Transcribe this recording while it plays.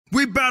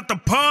We bout to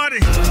party,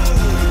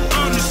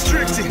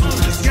 unrestricted,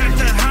 got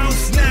the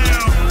house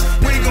now.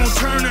 We gon'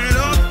 turn it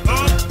up,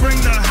 bring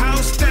the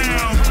house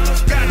down.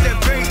 Got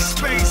that bass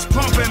space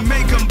pumping,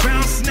 make them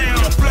bounce now.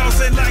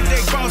 Flossing like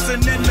they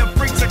bossing and the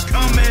freaks are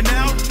coming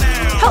out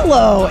now.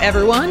 Hello,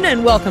 everyone,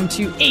 and welcome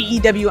to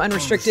AEW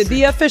Unrestricted,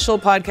 the official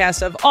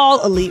podcast of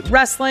All Elite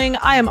Wrestling.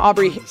 I am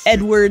Aubrey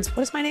Edwards.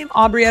 What is my name?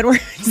 Aubrey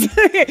Edwards.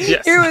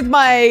 Yes. Here with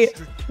my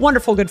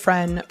wonderful good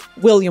friend,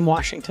 William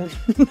Washington.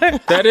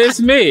 That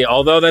is me,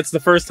 although that's the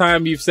first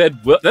time you've said,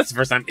 that's the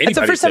first time anybody said William. It's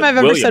the first time I've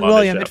ever said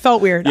William. It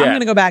felt weird. Yeah. I'm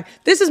going to go back.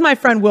 This is my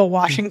friend, Will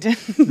Washington.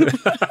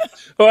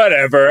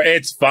 Whatever.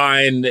 It's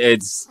fine.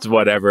 It's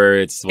whatever.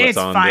 It's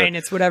fine.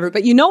 It's whatever.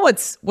 But you know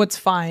what's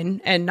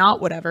fine and not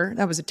whatever?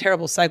 That was a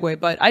terrible segue,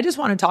 but I just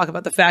want to talk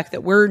about the fact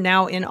that we're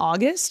now in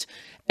August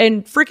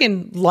and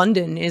freaking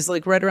London is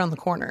like right around the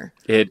corner.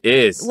 It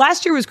is.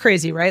 Last year was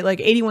crazy, right?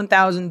 Like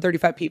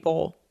 81,035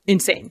 people.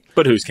 Insane.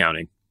 But who's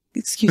counting?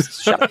 Excuse me.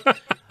 Shut up.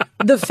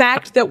 The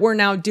fact that we're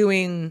now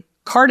doing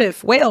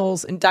Cardiff,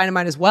 Wales, and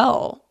Dynamite as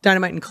well,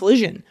 Dynamite and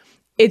Collision,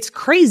 it's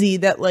crazy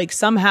that like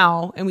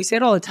somehow, and we say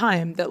it all the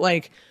time, that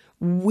like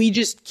we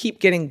just keep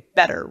getting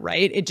better,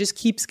 right? It just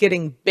keeps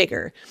getting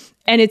bigger.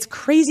 And it's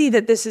crazy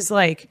that this is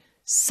like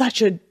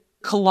such a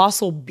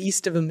colossal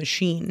beast of a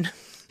machine.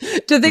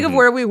 To think of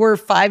where we were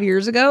 5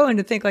 years ago and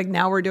to think like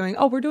now we're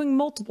doing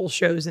multiple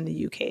shows in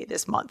the UK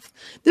this month.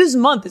 This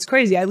month is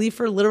crazy. I leave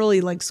for literally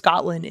like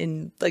Scotland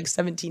in like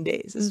 17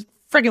 days. This is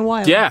freaking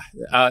wild. Yeah.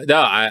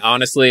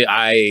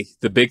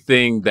 The big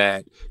thing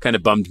that kind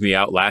of bummed me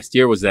out last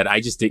year was that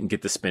I just didn't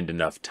get to spend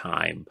enough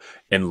time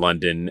in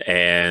London,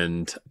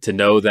 and to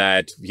know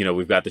that, you know,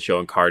 we've got the show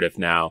in Cardiff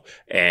now.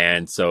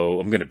 And so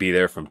I'm going to be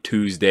there from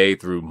Tuesday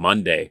through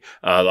Monday,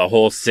 the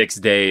whole 6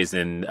 days.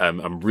 And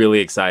I'm really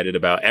excited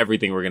about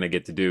everything we're going to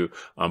get to do,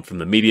 from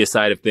the media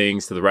side of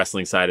things to the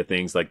wrestling side of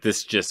things. Like,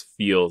 this just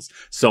feels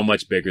so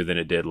much bigger than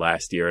it did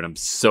last year. And I'm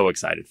so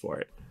excited for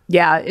it.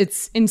 Yeah,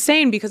 it's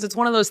insane because it's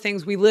one of those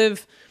things we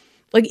live,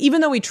 like,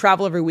 even though we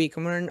travel every week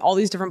and we're in all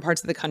these different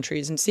parts of the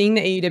countries and seeing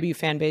the AEW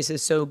fan base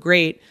is so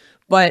great,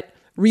 but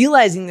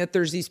realizing that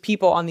there's these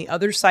people on the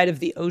other side of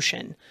the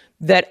ocean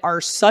that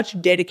are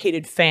such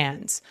dedicated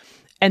fans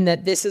and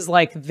that this is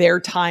like their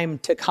time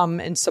to come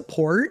and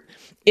support,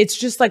 it's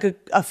just like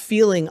a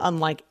feeling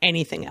unlike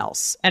anything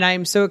else. And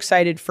I'm so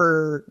excited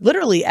for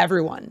literally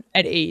everyone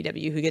at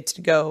AEW who gets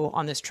to go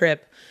on this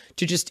trip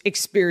to just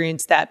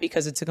experience that,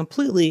 because it's a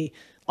completely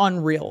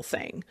unreal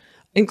thing,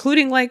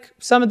 including like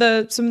some of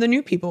the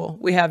new people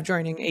we have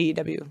joining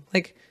AEW.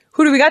 Like,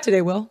 who do we got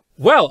today, Will?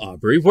 Well,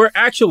 Aubrey, we're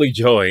actually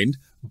joined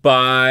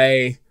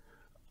by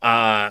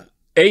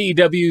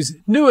AEW's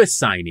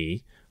newest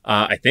signee.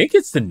 I think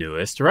it's the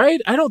newest,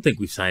 right? I don't think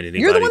we've signed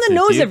anybody. You're the one that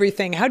knows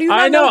everything. How do you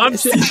I know. know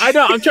I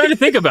know. I'm trying to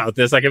think about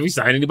this. Like, have we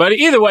signed anybody?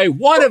 Either way,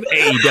 one of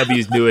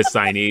AEW's newest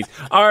signees,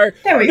 our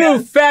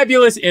new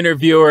fabulous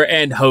interviewer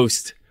and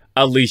host,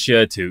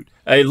 Alicia Atout.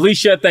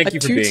 Alicia, thank you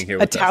for being here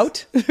with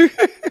us.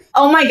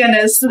 Oh my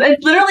goodness.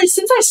 Literally,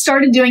 since I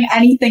started doing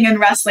anything in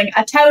wrestling,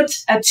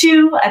 Atout,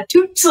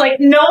 like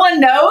no one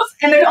knows.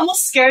 And they're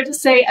almost scared to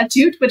say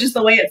Atout, which is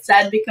the way it's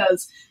said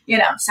because, you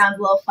know, it sounds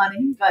a little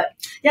funny. But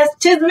yes,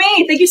 'tis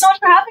me. Thank you so much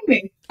for having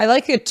me. I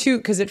like Atout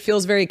because it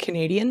feels very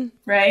Canadian.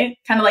 Right?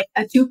 Kind of like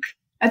Atout.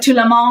 Atout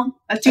le mans.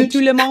 Atout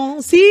le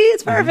mans. See,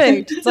 it's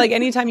perfect. It's like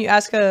anytime you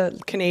ask a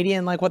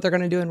Canadian like what they're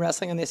going to do in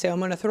wrestling and they say, I'm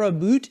going to throw a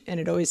boot, and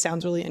it always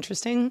sounds really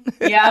interesting.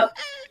 Yep.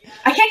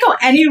 I can't go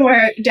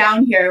anywhere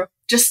down here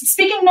just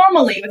speaking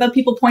normally without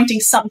people pointing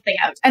something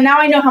out. And now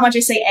I know how much I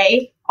say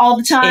A all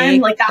the time.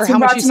 Egg, like that's what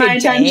brought to my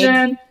attention.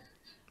 Egg.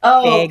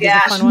 Oh, egg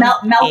gosh.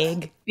 Melt.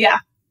 Egg. Yeah.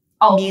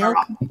 All Milk.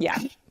 wrong. Yeah.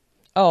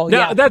 Oh,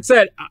 now, yeah. That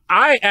said,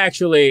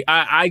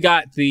 I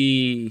got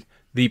the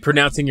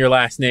pronouncing your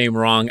last name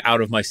wrong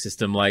out of my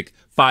system like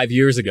 5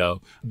 years ago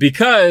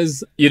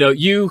because, you know,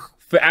 you've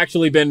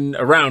actually been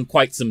around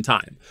quite some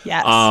time.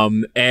 Yes.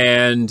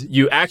 And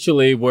you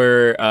actually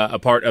were a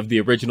part of the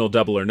original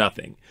Double or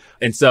Nothing.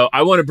 And so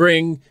I want to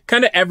bring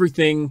kind of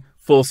everything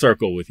full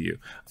circle with you.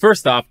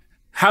 First off,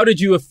 how did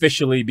you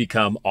officially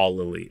become All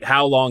Elite?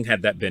 How long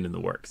had that been in the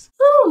works?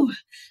 Ooh.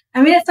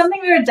 I mean, it's something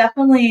we were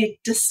definitely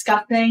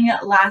discussing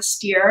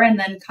last year, and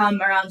then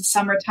come around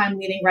summertime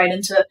leading right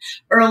into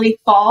early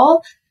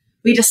fall.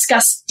 We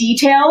discussed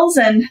details,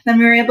 and then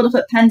we were able to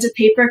put pen to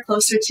paper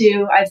closer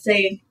to, I'd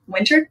say,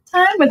 winter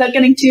time without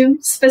getting too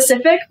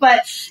specific.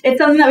 But it's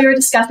something that we were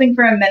discussing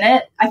for a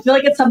minute. I feel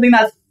like it's something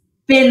that's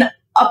been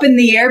up in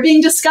the air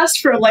being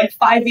discussed for like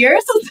 5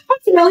 years. So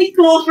it's really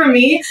cool for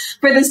me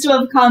for this to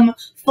have come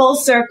full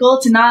circle,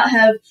 to not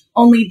have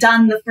only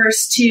done the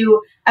first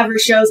two ever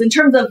shows in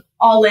terms of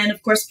All In,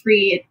 of course,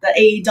 pre the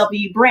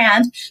AEW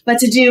brand, but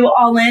to do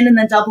All In and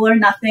then Double or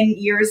Nothing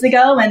years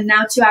ago, and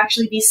now to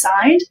actually be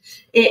signed,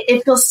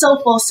 it feels so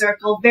full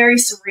circle, very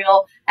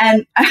surreal.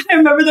 And I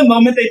remember the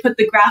moment they put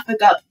the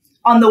graphic up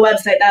on the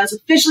website that I was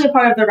officially a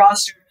part of the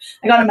roster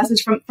I got a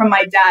message from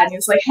my dad, and he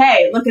was like,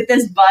 "Hey, look at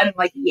this, bud." I'm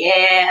like,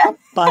 "Yeah,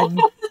 Bud."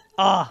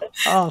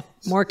 Oh,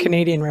 more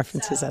Canadian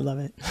references. I love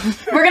it.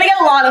 we're gonna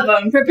get a lot of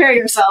them. Prepare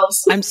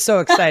yourselves." I'm so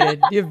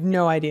excited. You have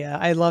no idea.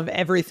 I love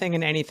everything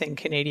and anything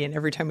Canadian.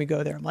 Every time we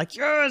go there, I'm like,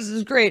 yes, this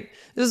is great.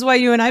 This is why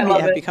you and I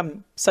have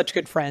become such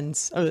good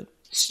friends.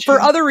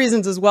 For other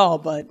reasons as well,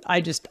 but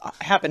I just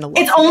happen to love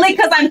it. It's only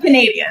because I'm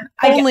Canadian.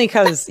 Only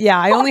because,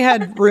 I only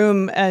had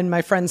room in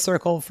my friend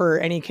circle for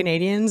any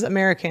Canadians.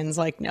 Americans,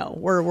 like, no,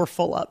 we're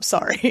full up.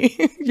 Sorry.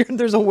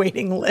 There's a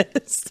waiting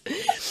list.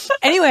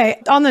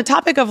 Anyway, on the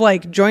topic of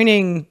like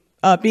joining,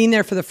 being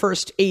there for the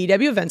first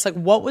AEW events, like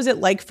what was it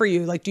like for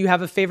you? Like, do you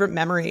have a favorite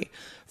memory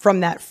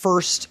from that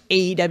first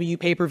AEW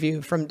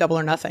pay-per-view from Double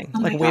or Nothing,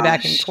 way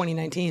back in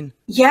 2019?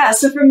 Yeah,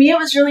 so for me, it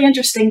was really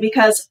interesting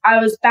because I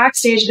was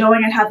backstage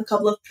knowing I'd have a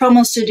couple of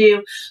promos to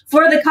do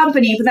for the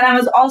company, but then I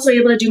was also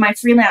able to do my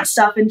freelance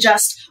stuff and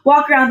just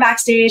walk around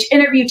backstage,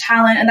 interview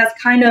talent, and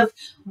that's kind of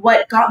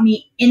what got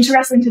me into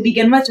wrestling to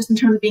begin with, just in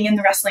terms of being in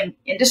the wrestling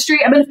industry.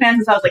 I've been a fan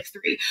since I was like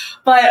 3,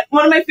 but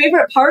one of my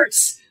favorite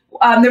parts,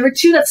 there were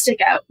 2 that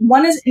stick out.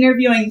 One is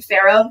interviewing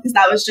Pharaoh, because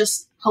that was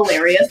just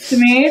hilarious to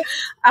me.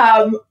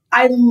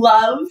 I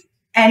love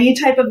any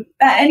type of,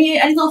 any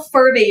little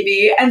fur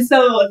baby. And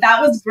so that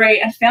was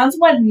great. And fans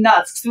went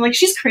nuts. 'Cause they're like,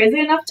 she's crazy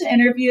enough to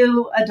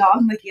interview a dog.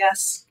 I'm like,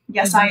 yes,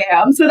 I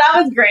am. So that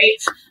was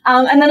great.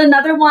 And then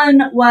another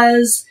one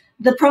was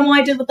the promo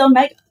I did with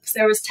Omega.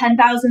 There was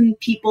 10,000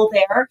 people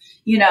there,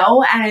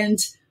 and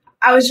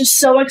I was just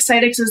so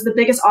excited because it was the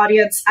biggest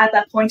audience at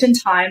that point in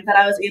time that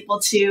I was able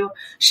to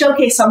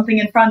showcase something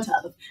in front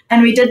of.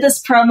 And we did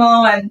this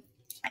promo, and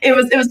it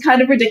was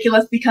kind of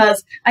ridiculous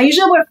because I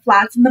usually wear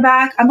flats in the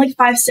back. I'm like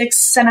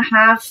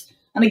 5'6.5",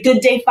 on a good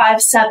day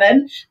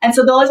 5'7", and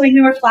so they'll always make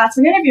me wear flats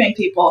when interviewing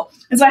people.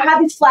 And so I had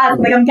these flats,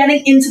 like I'm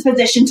getting into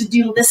position to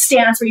do this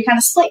stance where you kind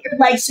of split your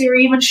legs so you're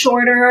even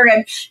shorter,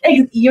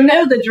 and you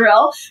know the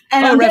drill.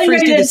 And I'm getting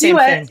ready to do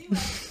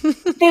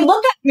it. They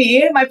look at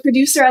me, my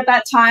producer at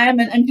that time,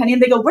 and Penny,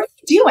 and they go, "What are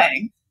you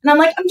doing?" And I'm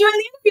like, "I'm doing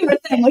the interviewer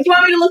thing. Like, you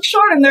want me to look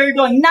short?" And they're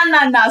going,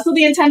 nah. So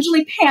they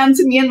intentionally pan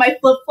to me in my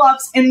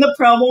flip-flops in the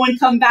promo and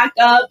come back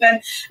up,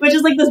 and which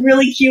is like this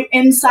really cute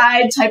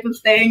inside type of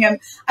thing.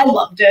 And I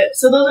loved it.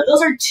 So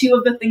those are 2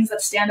 of the things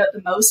that stand out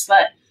the most.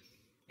 But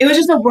it was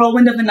just a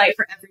whirlwind of a night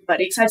for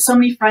everybody, because I had so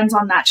many friends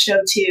on that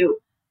show too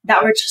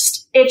that were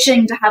just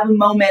itching to have a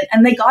moment,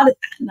 and they got it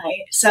that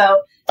night.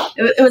 So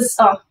it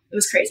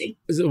was crazy.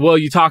 Well,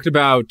 you talked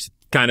about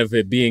kind of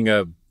it being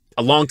a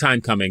long time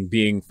coming,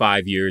 being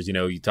 5 years.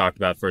 You talked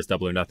about first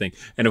Double or Nothing,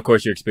 and of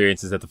course your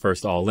experiences at the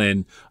first All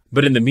In.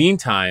 But in the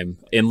meantime,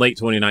 in late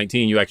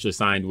 2019, you actually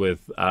signed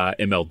with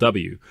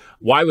MLW.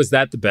 Why was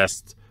that the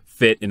best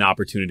fit and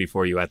opportunity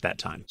for you at that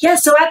time? Yeah,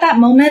 so at that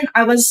moment,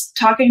 I was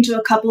talking to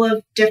a couple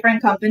of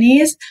different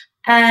companies,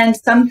 and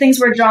some things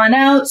were drawn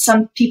out.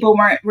 Some people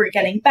were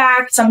getting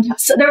back. So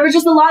there were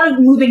just a lot of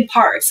moving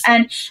parts,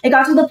 and it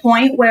got to the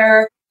point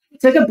where I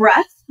took a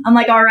breath. I'm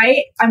like, all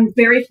right, I'm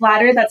very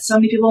flattered that so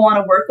many people want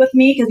to work with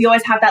me, because you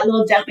always have that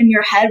little doubt in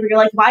your head where you're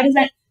like, why does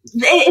that,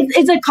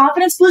 it's a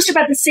confidence booster,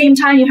 but at the same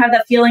time, you have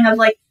that feeling of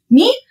like,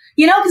 me?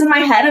 Because in my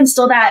head, I'm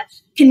still that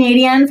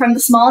Canadian from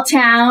the small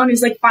town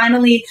who's like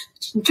finally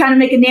trying to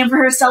make a name for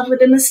herself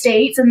within the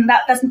States. And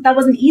that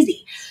wasn't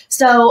easy.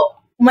 So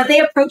when they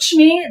approached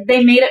me,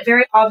 they made it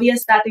very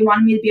obvious that they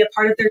wanted me to be a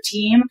part of their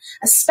team,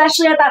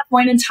 especially at that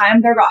point in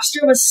time. Their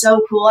roster was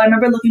so cool. I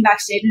remember looking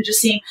backstage and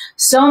just seeing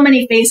so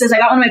many faces. I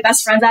got one of my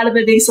best friends out of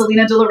it, being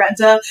Selena De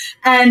Lorenzo.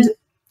 And,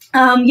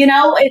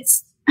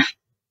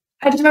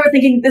 I just remember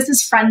thinking, this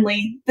is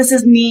friendly, this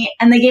is neat.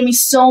 And they gave me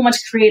so much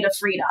creative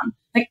freedom.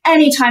 Like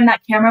anytime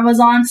that camera was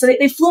on. So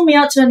they flew me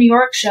out to a New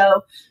York show.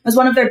 It was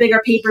one of their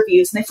bigger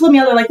pay-per-views. And they flew me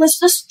out. They're like, let's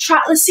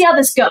see how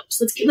this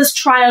goes. Let's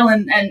trial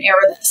and air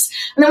this.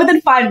 And then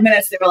within 5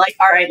 minutes, they were like,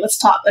 all right, let's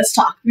talk.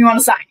 We want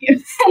to sign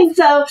you. And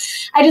so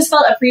I just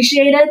felt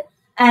appreciated.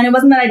 And it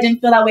wasn't that I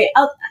didn't feel that way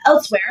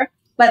elsewhere,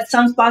 but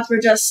some spots were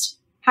just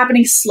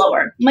happening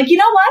slower. I'm like, you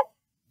know what?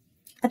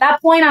 At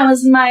that point, I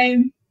was in my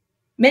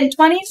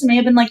mid-20s, may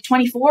have been like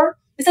 24.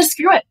 I said,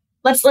 screw it.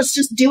 Let's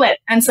just do it.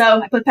 And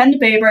so I put pen to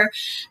paper,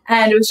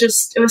 and it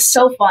was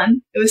so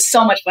fun. It was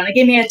so much fun. It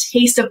gave me a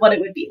taste of what it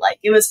would be like.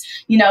 It was,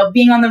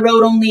 being on the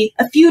road only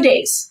a few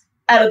days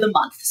out of the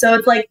month. So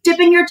it's like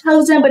dipping your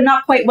toes in, but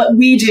not quite what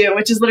we do,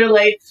 which is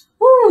literally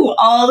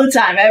all the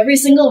time, every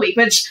single week,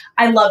 which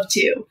I love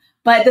too.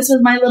 But this was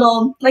my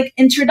little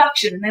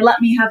introduction, and they let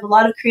me have a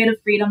lot of creative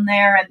freedom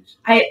there. And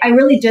I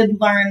really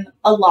did learn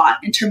a lot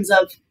in terms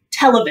of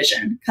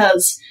television,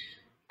 because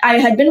I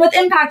had been with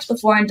Impact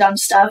before and done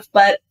stuff,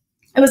 but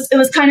it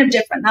was kind of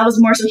different. That was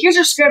more so, here's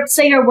your script,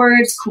 say your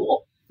words,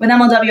 cool. With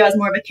MLW, I was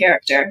more of a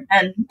character,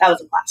 and that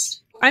was a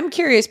blast. I'm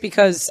curious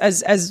because,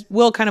 as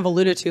Will kind of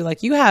alluded to,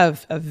 you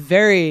have a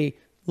very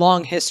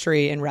long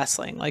history in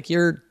wrestling.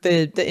 You're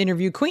the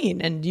interview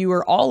queen, and you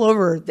were all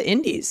over the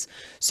indies.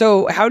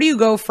 So how do you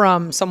go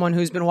from someone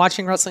who's been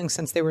watching wrestling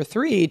since they were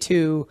 3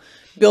 to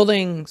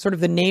building sort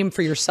of the name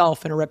for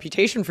yourself and a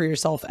reputation for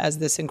yourself as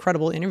this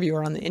incredible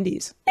interviewer on the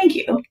indies? Thank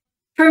you.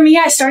 For me,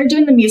 I started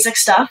doing the music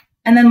stuff.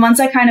 And then once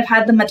I kind of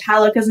had the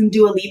Metallicas and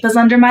Dua Lipas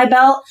under my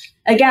belt,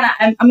 again,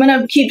 I'm going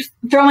to keep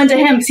throwing to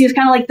him because he was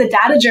kind of like the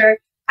dadager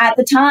at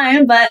the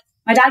time. But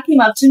my dad came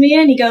up to me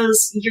and he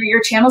goes,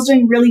 your channel's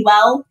doing really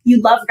well.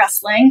 You love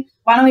wrestling.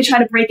 Why don't we try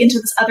to break into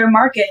this other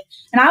market?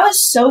 And I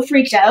was so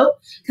freaked out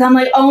because I'm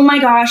like, oh my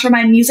gosh, are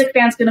my music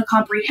fans going to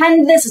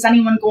comprehend this? Is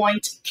anyone going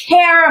to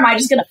care? Am I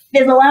just going to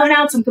fizzle out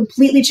now? So I'm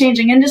completely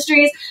changing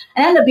industries.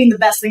 And it ended up being the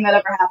best thing that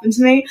ever happened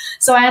to me.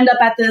 So I end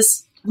up at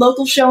this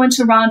local show in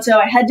Toronto.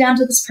 I head down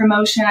to this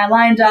promotion. I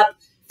lined up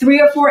 3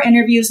 or 4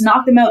 interviews,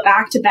 knocked them out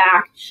back to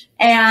back.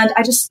 And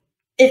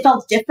it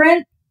felt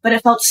different, but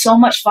it felt so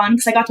much fun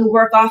because I got to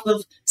work off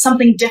of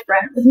something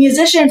different. With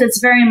musicians, it's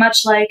very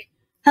much like,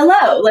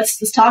 hello, let's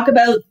talk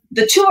about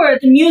the tour,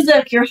 the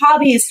music, your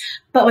hobbies.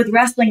 But with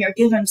wrestling, you're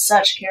given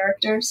such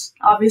characters,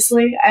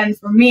 obviously. And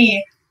for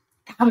me,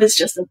 that was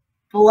just a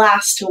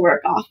blast to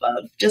work off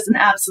of, just an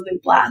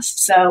absolute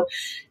blast. So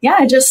yeah,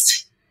 I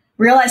just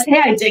realized,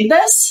 hey, I dig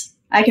this.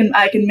 I can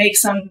make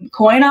some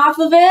coin off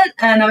of it.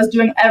 And I was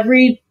doing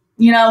every,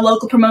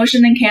 local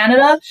promotion in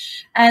Canada.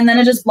 And then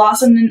it just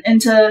blossomed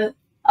into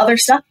other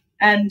stuff.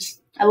 And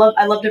I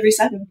loved every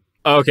second.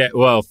 Okay.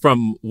 Well,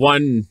 from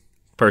one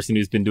person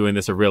who's been doing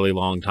this a really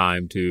long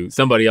time to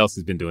somebody else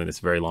who's been doing this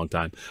a very long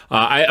time,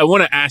 I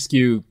want to ask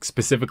you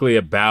specifically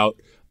about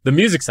the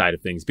music side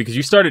of things, because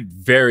you started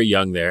very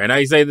young there. And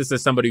I say this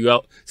as somebody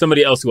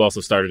else who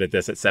also started at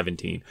this at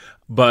 17.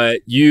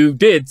 But you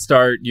did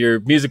start your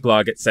music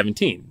blog at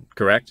 17,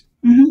 correct?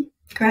 Mm-hmm.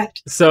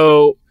 Correct.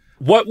 So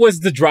what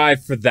was the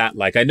drive for that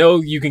like? I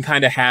know you can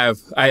kind of have,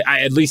 I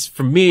at least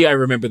for me, I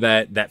remember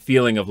that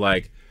feeling of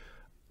like,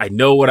 I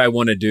know what I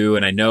want to do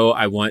and I know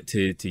I want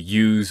to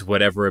use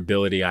whatever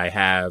ability I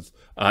have.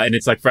 And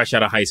it's like fresh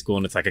out of high school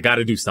and it's like, I got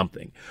to do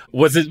something.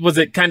 Was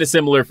it kind of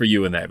similar for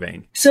you in that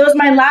vein? So it was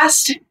my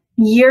last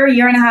year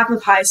and a half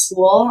of high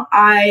school.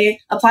 I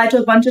applied to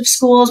a bunch of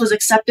schools, was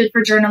accepted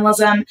for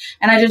journalism.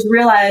 And I just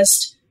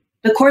realized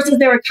the courses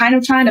they were kind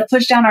of trying to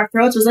push down our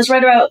throats was let's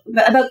write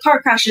about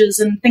car crashes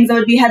and things that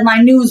would be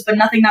headline news, but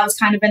nothing that was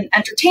kind of an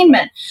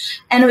entertainment.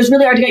 And it was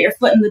really hard to get your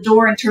foot in the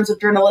door in terms of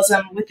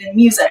journalism within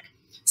music.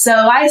 So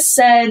I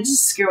said,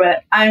 screw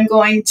it. I'm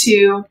going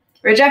to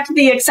reject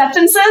the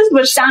acceptances,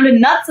 which sounded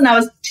nuts, and I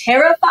was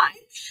terrified.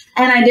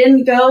 And I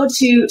didn't go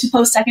to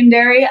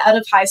post-secondary out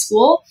of high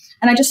school,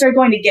 and I just started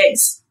going to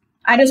gigs.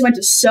 I just went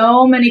to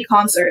so many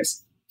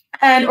concerts.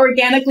 And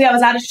organically, I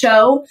was at a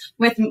show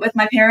with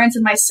my parents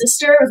and my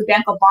sister. It was a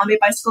band called Bombay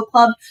Bicycle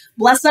Club.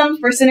 Bless them,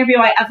 first interview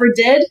I ever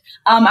did.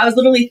 I was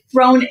literally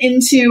thrown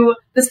into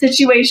the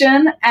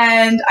situation,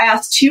 and I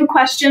asked 2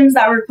 questions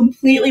that were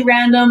completely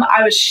random.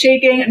 I was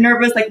shaking,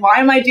 nervous, like, why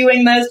am I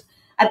doing this?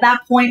 At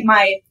that point,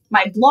 my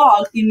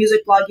blog, the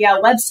music blog,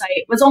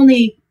 website, was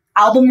only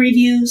album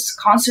reviews,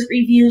 concert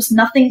reviews,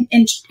 nothing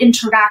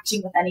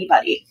interacting with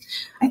anybody.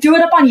 I threw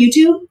it up on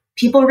YouTube.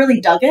 People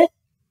really dug it.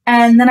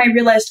 And then I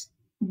realized,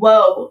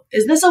 whoa,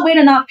 is this a way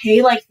to not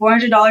pay like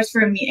 $400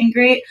 for a meet and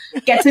greet,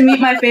 get to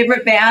meet my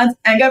favorite bands,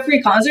 and get free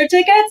concert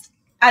tickets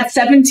at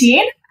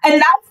 17? And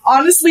that's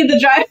honestly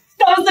that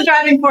was the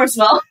driving force,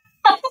 Will.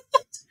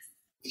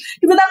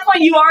 Because at that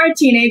point, you are a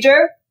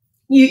teenager.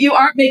 You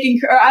aren't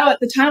making, or I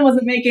at the time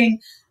wasn't making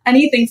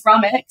anything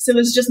from it. So it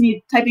was just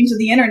me typing to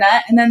the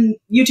internet. And then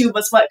YouTube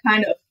was what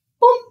kind of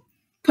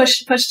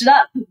pushed it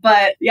up.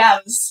 But yeah,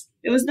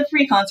 it was the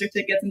free concert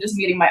tickets and just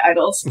meeting my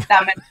idols.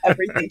 That meant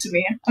everything to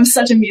me. I'm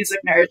such a music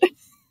nerd.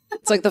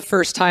 It's like the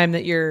first time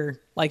that you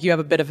have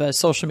a bit of a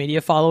social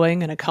media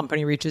following and a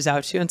company reaches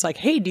out to you and it's like,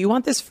 hey, do you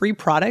want this free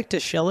product to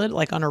shill it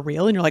like on a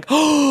reel? And you're like,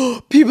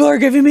 oh, people are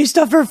giving me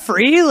stuff for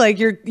free. Like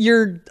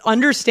your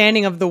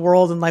understanding of the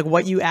world and like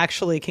what you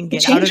actually can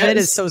get out of it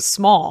is so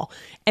small,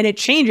 and it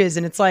changes.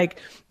 And it's like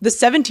the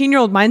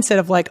 17-year-old mindset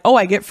of like, oh,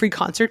 I get free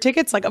concert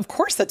tickets. Like, of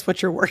course that's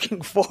what you're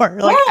working for.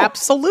 Like,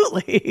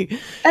 absolutely.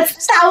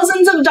 That's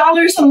thousands of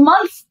dollars a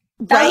month.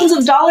 Thousands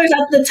of dollars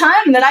at the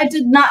time that I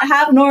did not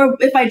have, nor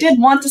if I did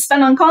want to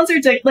spend on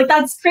concert tickets. Like,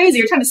 that's crazy.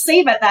 You're trying to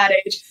save at that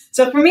age.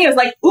 So for me, it was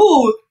like,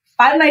 ooh,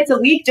 5 nights a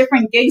week,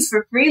 different gigs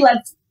for free.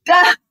 Let's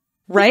go.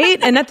 Right.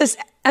 And at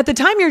the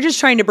time, you're just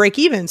trying to break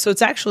even. So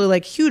it's actually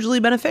like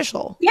hugely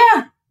beneficial.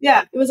 Yeah.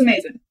 Yeah. It was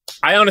amazing.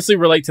 I honestly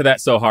relate to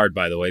that so hard,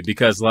 by the way,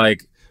 because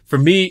like for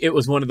me, it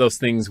was one of those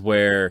things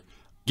where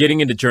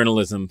getting into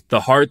journalism, the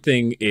hard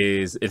thing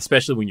is,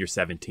 especially when you're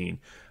 17,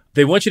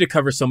 they want you to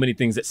cover so many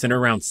things that center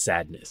around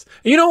sadness.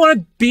 And you don't want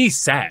to be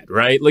sad,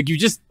 right? Like, you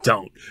just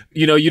don't.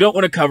 You don't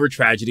want to cover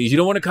tragedies. You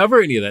don't want to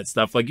cover any of that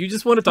stuff. Like, you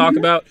just want to talk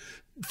about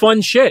fun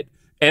shit.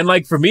 And,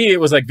 like, for me, it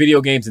was, like, video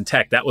games and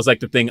tech. That was,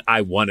 like, the thing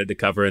I wanted to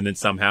cover and then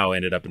somehow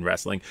ended up in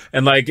wrestling.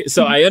 And, like,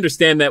 so I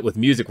understand that with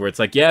music where it's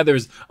like, yeah,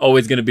 there's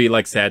always going to be,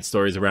 like, sad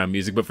stories around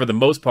music. But for the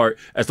most part,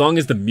 as long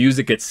as the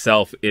music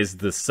itself is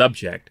the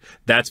subject,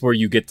 that's where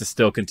you get to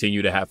still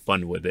continue to have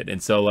fun with it.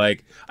 And so,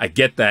 like, I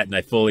get that and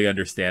I fully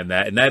understand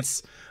that. And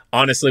that's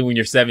honestly when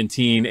you're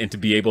 17 and to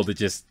be able to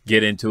just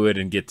get into it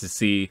and get to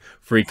see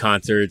free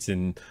concerts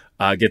and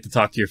get to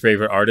talk to your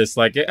favorite artists,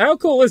 like, how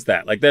cool is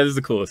that? Like, that is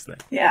the coolest thing.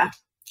 Yeah.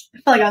 I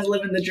felt like I was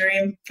living the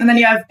dream. And then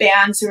you have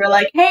bands who are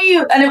like,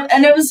 hey,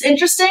 and it was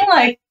interesting.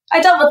 Like, I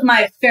dealt with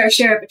my fair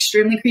share of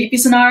extremely creepy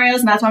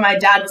scenarios, and that's why my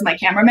dad was my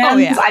cameraman,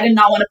 because I did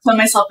not want to put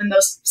myself in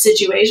those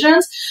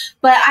situations.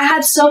 But I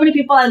had so many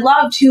people I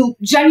loved who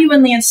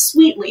genuinely and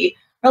sweetly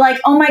were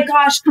like, oh my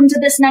gosh, come to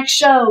this next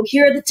show.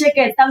 Here are the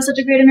tickets. That was such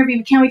a great interview.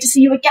 We can't wait to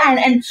see you again.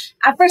 And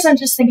at first I'm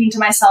just thinking to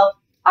myself,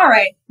 all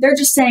right, they're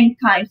just saying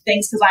kind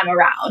things because I'm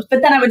around.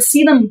 But then I would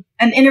see them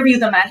and interview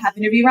them. I'd have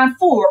interview round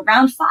 4,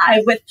 round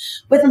 5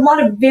 with a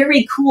lot of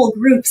very cool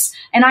groups.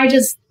 And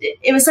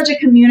it was such a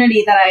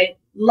community that I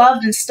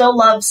loved and still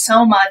love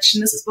so much.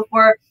 And this was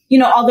before,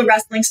 all the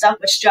wrestling stuff,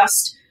 which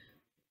just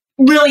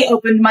really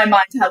opened my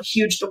mind to how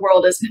huge the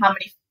world is and how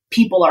many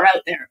people are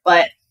out there.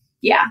 But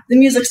yeah, the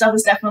music stuff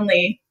is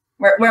definitely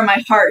where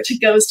my heart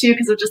goes to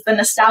because of just the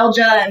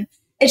nostalgia, and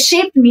it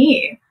shaped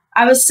me.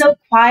 I was so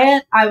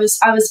quiet. I was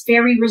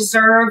very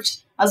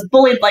reserved. I was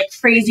bullied like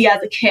crazy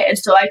as a kid.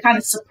 So I kind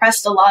of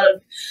suppressed a lot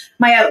of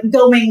my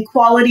outgoing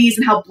qualities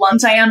and how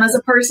blunt I am as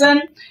a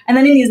person. And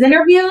then in these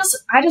interviews,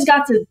 I just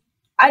got to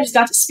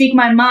speak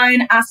my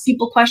mind, ask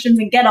people questions,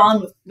 and get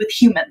on with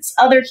humans,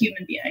 other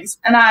human beings.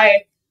 And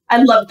I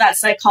loved that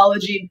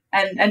psychology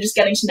and just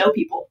getting to know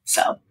people.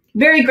 So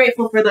very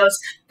grateful for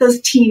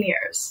those teen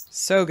years.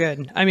 So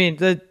good. I mean,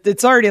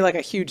 it's already like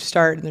a huge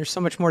start, and there's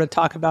so much more to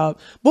talk about.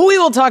 But we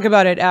will talk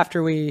about it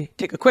after we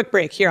take a quick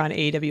break here on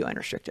AEW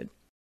Unrestricted.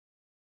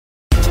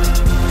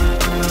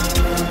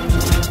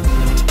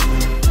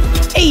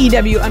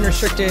 AEW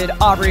Unrestricted,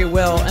 Aubrey,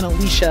 Will, and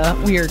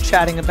Alicia. We are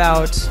chatting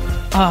about,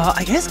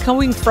 I guess,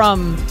 going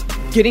from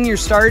getting your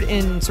start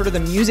in sort of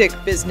the music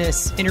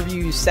business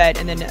interview set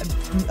and then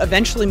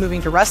eventually moving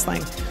to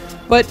wrestling.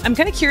 But I'm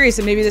kind of curious,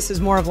 and maybe this is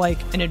more of like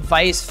an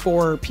advice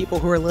for people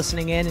who are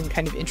listening in and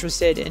kind of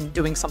interested in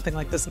doing something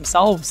like this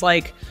themselves.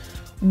 Like,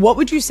 what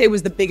would you say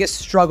was the biggest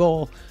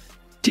struggle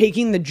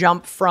taking the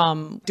jump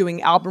from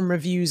doing album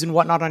reviews and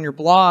whatnot on your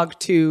blog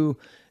to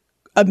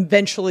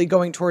eventually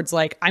going towards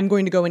like, I'm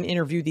going to go and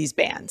interview these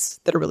bands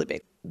that are really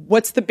big?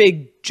 What's the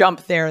big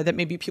jump there that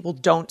maybe people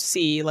don't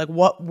see? Like,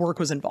 what work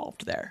was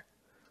involved there?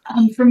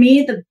 For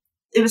me,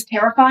 it was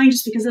terrifying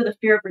just because of the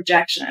fear of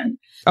rejection.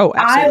 Oh,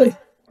 absolutely. I was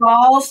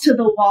balls to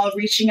the wall,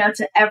 reaching out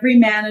to every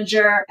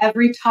manager,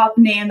 every top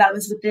name that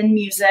was within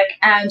music.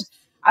 And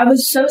I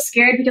was so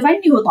scared because I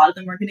knew a lot of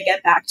them weren't going to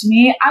get back to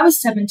me. I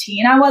was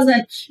 17. I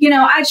wasn't,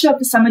 I'd show up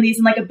to some of these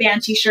in like a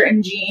band t-shirt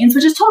and jeans,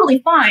 which is totally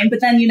fine.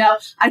 But then,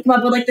 I'd come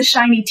up with like the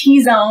shiny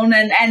T-zone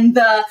and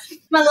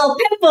my little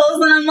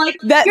pimples. And I'm like,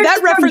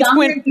 that reference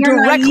went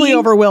directly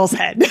over Will's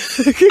head.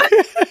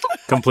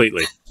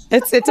 Completely.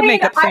 It's a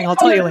makeup thing. I'll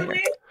tell you later.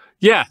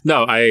 Yeah,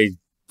 no,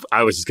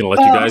 I was just going to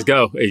let you guys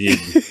go.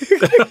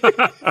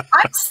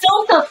 I'm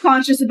still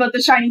self-conscious about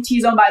the shiny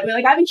T-zone, by the way.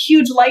 Like, I have a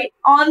huge light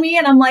on me,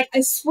 and I'm like,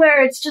 I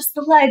swear, it's just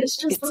the light. It's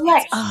just the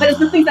light. But it's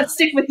the things that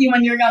stick with you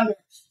when you're younger.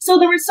 So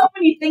there were so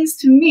many things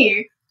to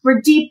me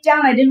where deep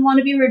down, I didn't want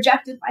to be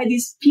rejected by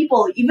these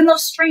people. Even though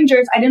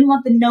strangers, I didn't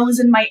want the no's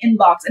in my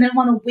inbox. I didn't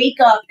want to wake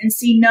up and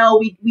see, no,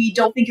 we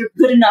don't think you're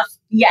good enough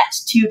yet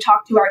to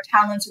talk to our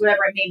talents, or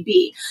whatever it may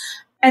be.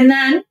 And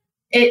then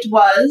it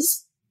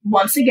was,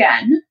 once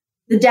again,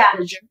 the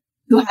dadager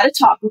who had a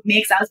talk with me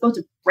because I was supposed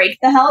to break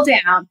the hell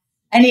down.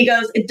 And he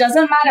goes, it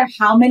doesn't matter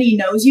how many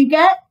no's you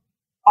get.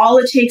 All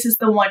it takes is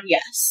the one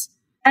yes.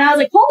 And I was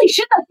like, holy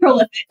shit, that's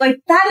prolific.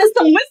 Like, that is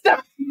some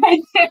wisdom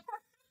right there.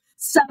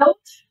 So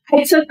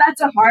I took that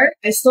to heart.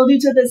 I still do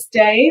to this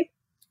day.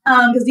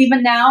 Because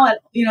even now at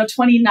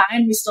 29,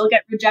 we still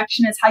get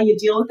rejection. It's how you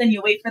deal with it, and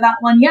you wait for that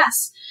one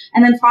yes.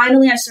 And then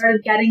finally I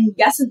started getting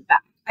yeses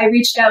back. I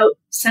reached out,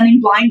 sending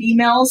blind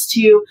emails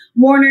to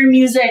Warner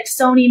Music,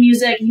 Sony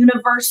Music,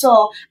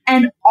 Universal,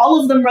 and all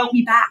of them wrote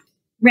me back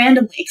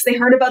randomly because they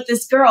heard about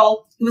this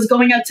girl who was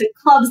going out to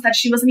clubs that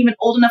she wasn't even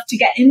old enough to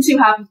get into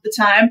half of the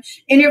time,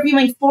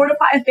 interviewing 4 to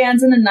 5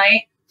 bands in a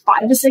night,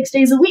 5 to 6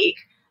 days a week.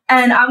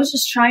 And I was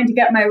just trying to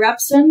get my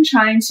reps in,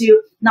 trying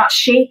to not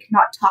shake,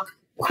 not talk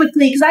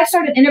quickly, because I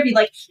started an interview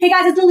like, hey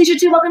guys, it's Alicia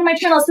Atout, welcome to my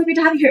channel, it's so great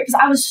to have you here, because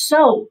I was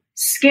so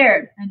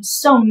scared and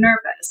so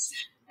nervous.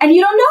 And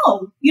you don't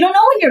know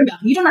when you're young.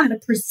 You don't know how to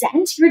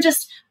present. You're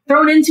just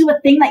thrown into a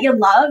thing that you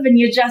love, and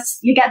you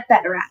get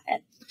better at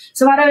it.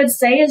 So what I would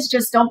say is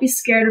just don't be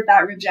scared of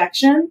that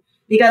rejection,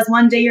 because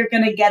one day you're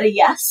going to get a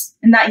yes,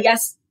 and that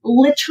yes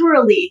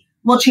literally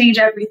will change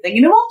everything.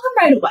 And it won't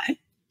come right away.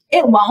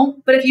 It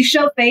won't. But if you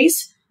show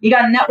face, you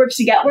got to network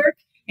to get work,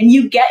 and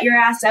you get your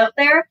ass out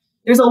there,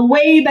 there's a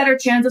way better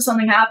chance of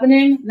something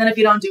happening than if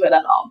you don't do it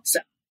at all. So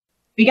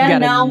you got to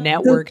know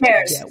network who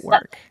cares. To get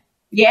work.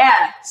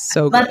 Yeah.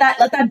 So let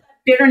that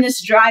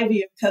bitterness drive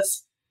you,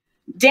 because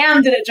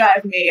damn did it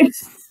drive me.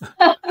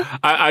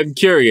 I'm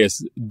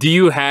curious, do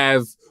you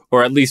have,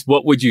 or at least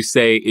what would you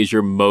say is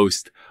your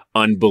most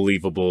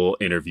unbelievable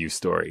interview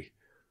story?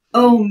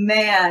 Oh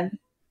man,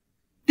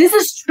 this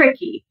is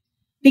tricky,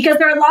 because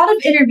there are a lot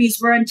of interviews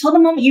where until the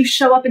moment you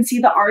show up and see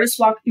the artist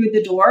walk through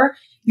the door,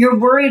 you're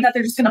worried that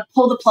they're just going to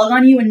pull the plug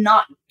on you and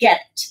not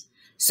get it.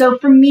 So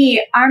for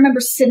me, I remember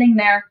sitting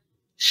there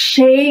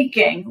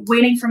shaking,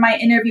 waiting for my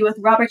interview with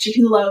Robert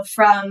Trujillo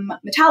from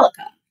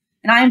Metallica.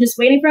 And I am just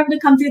waiting for him to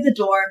come through the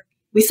door.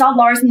 We saw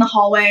Lars in the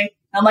hallway.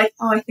 And I'm like,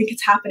 oh, I think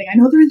it's happening. I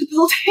know they're in the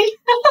building.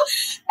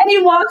 And he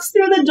walks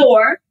through the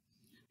door,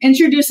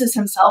 introduces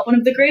himself, one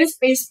of the greatest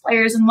bass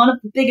players in one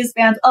of the biggest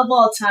bands of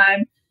all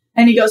time.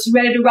 And he goes,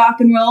 ready to rock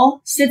and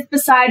roll, sits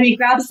beside me,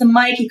 grabs the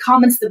mic. He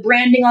comments the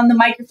branding on the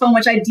microphone,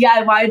 which I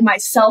DIY'd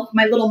myself.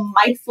 My little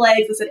mic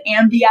flags was at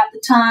AMBY at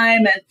the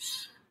time. And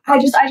I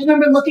just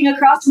remember looking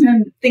across from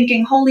him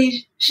thinking,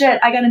 holy shit,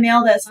 I got to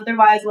nail this.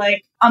 Otherwise,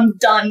 like, I'm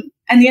done.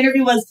 And the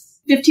interview was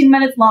 15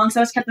 minutes long, so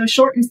I just kept them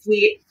short and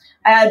sweet.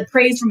 I had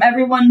praise from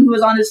everyone who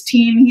was on his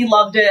team. He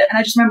loved it. And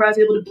I just remember I was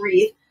able to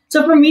breathe.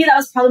 So for me, that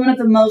was probably one of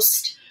the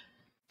most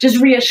just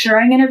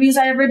reassuring interviews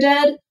I ever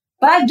did.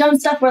 But I've done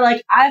stuff where,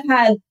 like, I've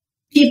had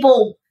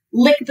people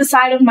lick the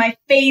side of my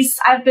face.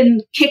 I've been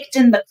kicked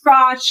in the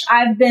crotch.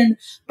 I've been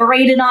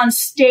berated on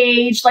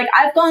stage. Like,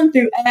 I've gone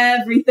through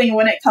everything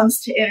when it comes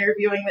to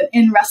interviewing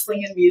in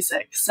wrestling and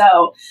music.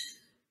 So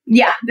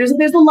yeah, there's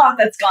a lot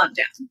that's gone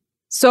down.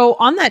 So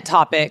on that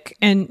topic,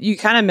 and you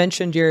kind of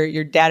mentioned your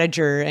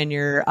dadager and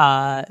your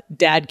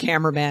dad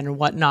cameraman and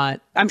whatnot,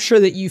 I'm sure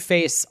that you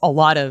face a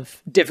lot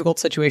of difficult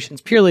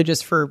situations purely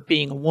just for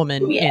being a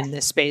woman in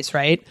this space,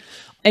 right?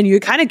 And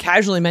you kind of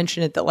casually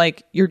mentioned it that,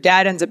 like, your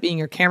dad ends up being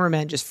your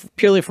cameraman just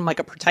purely from, like,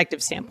 a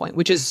protective standpoint,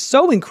 which is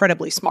so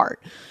incredibly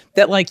smart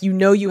that, like,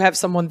 you have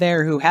someone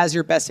there who has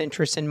your best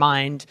interest in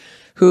mind,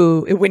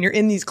 who, when you're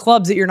in these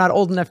clubs that you're not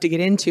old enough to get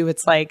into,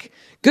 it's like,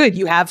 good,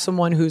 you have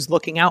someone who's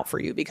looking out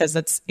for you, because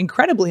that's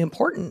incredibly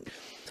important.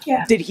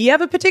 Yeah. Did he have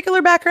a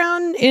particular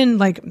background in,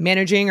 like,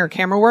 managing or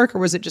camera work, or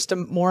was it just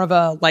more of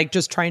a, like,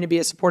 just trying to be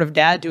a supportive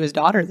dad to his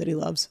daughter that he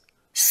loves?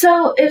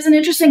 So it was an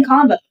interesting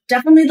combo.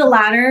 Definitely the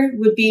latter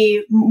would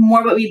be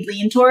more what we'd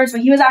lean towards, but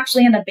he was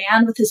actually in a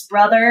band with his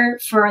brother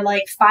for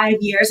like 5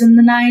 years in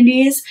the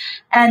 90s.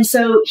 And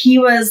so he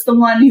was the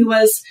one who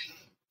was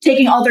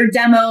taking all their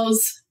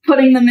demos,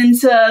 putting them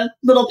into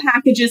little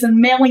packages and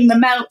mailing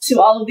them out to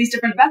all of these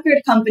different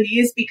record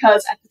companies,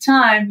 because at the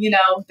time,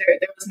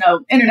 there was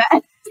no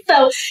internet.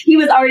 So he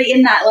was already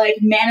in that, like,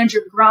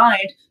 manager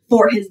grind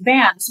for his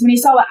band. So when he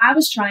saw what I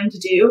was trying to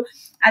do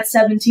at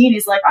 17,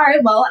 he's like, all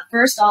right, well, at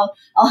first I'll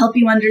help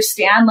you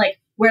understand, like,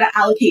 where to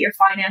allocate your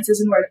finances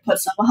and where to put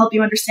stuff. I'll help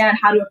you understand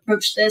how to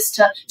approach this,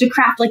 to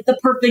craft, like, the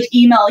perfect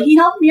email. He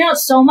helped me out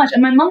so much.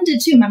 And my mom did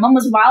too. My mom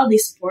was wildly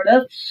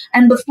supportive.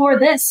 And before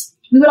this,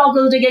 we would all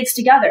go to gigs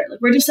together.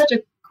 Like, we're just such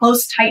a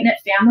close, tight-knit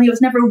family. It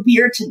was never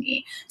weird to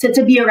me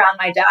to be around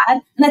my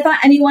dad. And I thought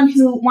anyone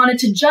who wanted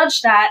to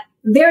judge that,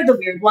 they're the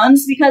weird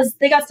ones, because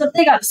they got stuff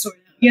they got to sort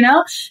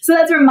out, So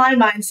that's where my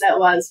mindset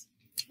was.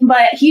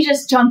 But he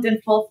just jumped in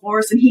full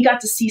force, and he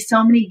got to see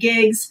so many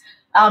gigs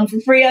for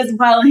free as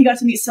well. And he got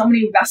to meet so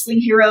many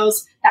wrestling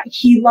heroes that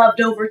he loved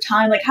over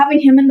time. Like,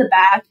 having him in the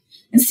back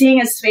and seeing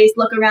his face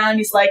look around,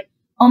 he's like,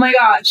 oh my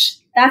gosh,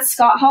 that's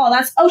Scott Hall.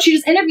 She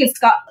just interviewed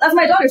Scott. That's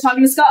my daughter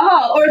talking to Scott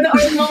Hall. Or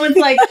the moments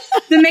like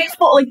the Mick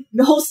Foley,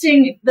 like,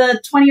 hosting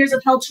the 20 Years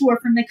of Hell tour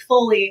for Mick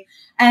Foley.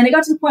 And it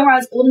got to the point where I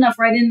was old enough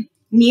where I didn't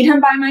need him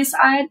by my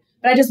side,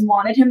 but I just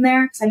wanted him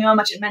there because I knew how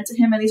much it meant to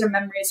him. And these are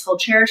memories he'll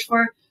cherish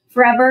for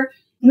forever.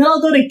 And then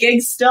I'll go to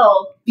gigs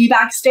still, be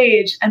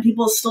backstage, and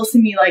people still see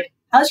me like,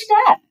 how's your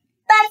dad?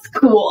 That's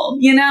cool.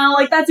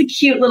 Like, that's a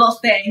cute little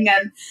thing.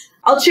 And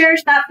I'll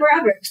cherish that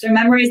forever because they're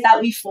memories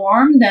that we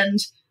formed. And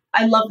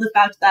I love the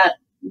fact that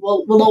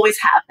we'll always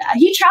have that.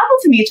 He traveled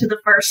to me to the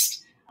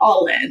first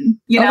All In,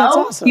 That's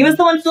awesome. He was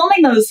the one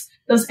filming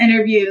those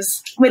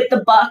interviews with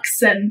the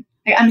Bucks and,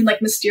 I mean, like,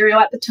 Mysterio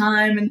at the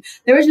time. And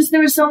there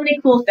were so many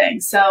cool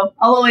things. So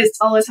I'll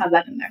always have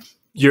that in there.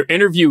 Your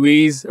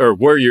interviewees, or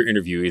were your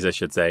interviewees, I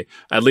should say,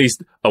 at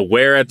least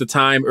aware at the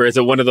time? Or is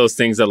it one of those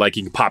things that, like,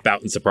 you can pop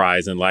out in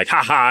surprise and, like,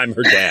 haha, I'm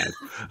her dad?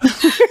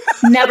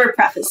 Never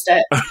prefaced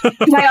it.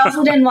 Because I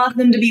also didn't want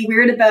them to be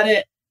weird about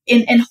it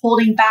in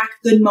holding back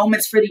good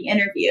moments for the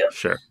interview.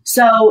 Sure.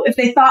 So if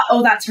they thought,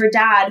 oh, that's her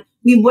dad,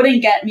 we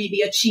wouldn't get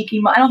maybe a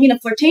cheeky I don't mean a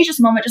flirtatious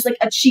moment, just like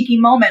a cheeky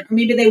moment. Or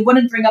maybe they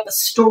wouldn't bring up a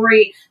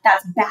story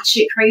that's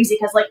batshit crazy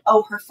because, like,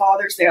 oh, her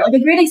father's there. Like, a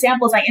great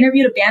example is I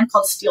interviewed a band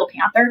called Steel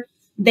Panther.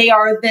 They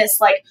are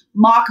this, like,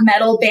 mock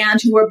metal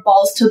band who are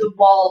balls to the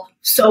wall,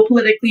 so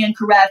politically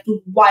incorrect,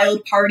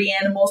 wild party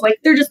animals. Like,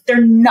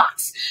 they're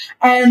nuts.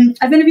 And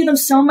I've interviewed them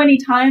so many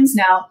times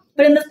now.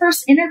 But in the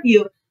first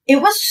interview,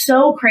 it was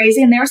so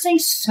crazy. And they were saying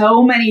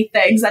so many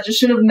things that just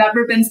should have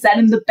never been said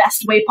in the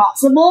best way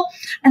possible.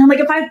 And I'm like,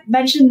 if I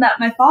mentioned that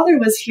my father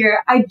was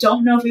here, I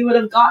don't know if we would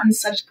have gotten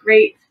such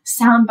great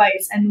sound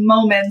bites and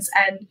moments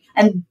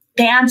and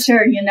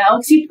banter,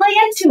 because you play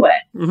into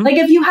it. Mm-hmm. Like,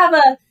 if you have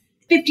a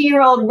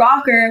 50-year-old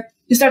rocker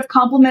who starts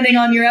complimenting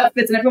on your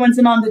outfits and everyone's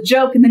in on the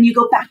joke, and then you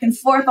go back and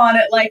forth on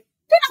it, like,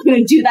 they're not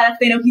going to do that if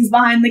they know he's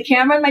behind the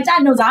camera. And my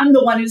dad knows I'm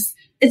the one it's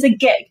a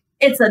gig.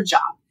 It's a job.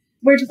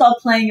 We're just all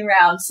playing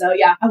around. So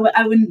yeah,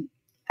 I wouldn't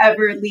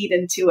ever lead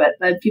into it,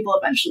 but people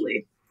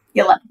eventually,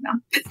 you let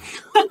them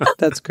know.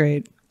 That's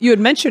great. You had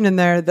mentioned in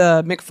there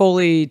the Mick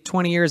Foley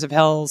 20 Years of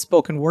Hell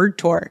spoken word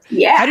tour.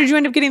 Yeah. How did you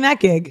end up getting that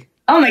gig?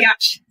 Oh my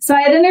gosh. So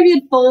I had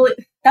interviewed Foley.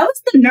 that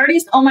was the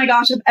nerdiest, oh my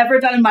gosh, I've ever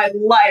done in my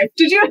life.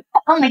 Did you?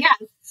 Oh my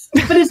God.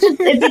 But it's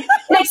exciting.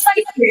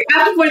 I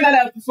have to point that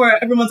out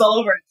before everyone's all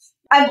over it.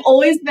 I've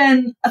always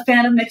been a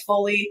fan of Mick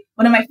Foley,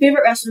 one of my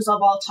favorite wrestlers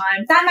of all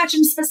time. That match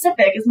in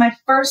specific is my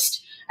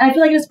first, and I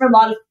feel like it's for a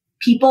lot of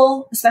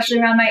people, especially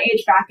around my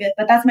age bracket,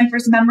 but that's my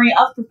first memory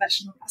of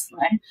professional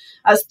wrestling.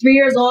 I was 3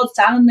 years old,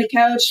 sat on the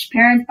couch,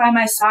 parents by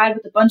my side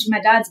with a bunch of my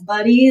dad's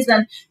buddies,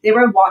 and they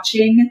were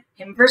watching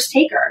him versus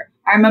Taker.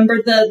 I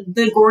remember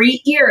the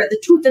gory ear,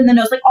 the tooth in the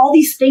nose, like all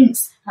these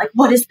things. Like,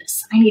 what is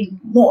this? I need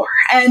more.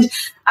 And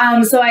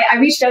so I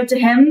reached out to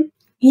him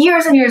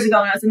years and years ago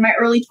when I was in my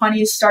early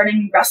 20s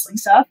starting wrestling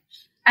stuff.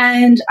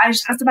 And I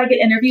just asked if I could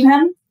interview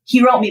him.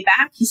 He wrote me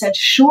back. He said,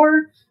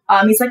 sure.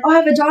 He's like, oh, I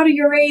have a daughter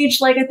your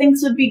age. Like, I think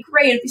this would be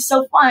great. It'd be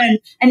so fun.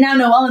 And now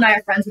Noelle and I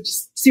are friends, which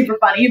is super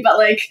funny, but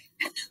like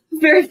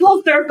very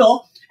full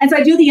circle. And so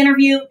I do the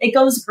interview. It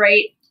goes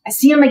great. I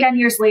see him again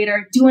years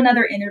later, do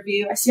another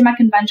interview. I see him at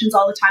conventions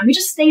all the time. We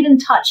just stayed in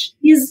touch.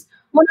 He's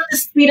one of the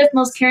sweetest,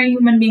 most caring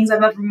human beings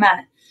I've ever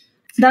met.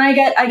 Then I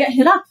get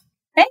hit up.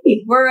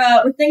 Hey,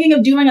 we're thinking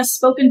of doing a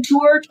spoken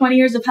tour, 20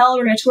 Years of Hell.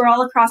 We're going to tour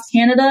all across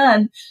Canada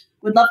and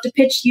would love to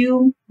pitch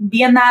you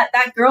being that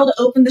girl to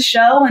open the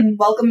show and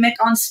welcome Mick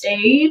on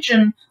stage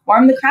and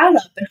warm the crowd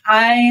up.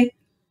 And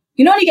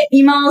you know when you get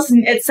emails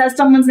and it says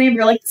someone's name,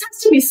 you're like, this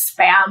has to be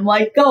spam.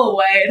 Like, go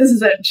away. This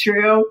isn't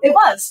true. It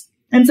was.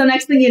 And so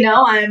next thing you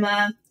know,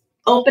 I'm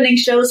opening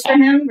shows for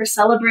him. We're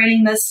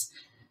celebrating this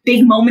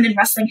big moment in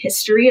wrestling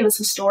history. It was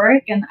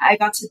historic, and I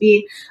got to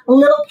be a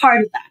little part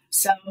of that.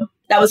 So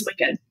that was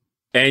wicked.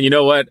 And you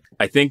know what?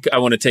 I think I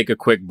want to take a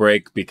quick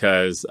break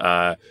because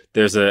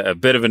there's a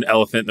bit of an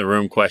elephant in the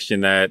room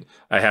question that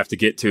I have to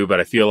get to, but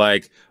I feel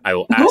like I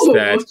will ask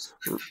that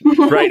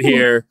right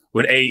here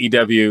when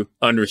AEW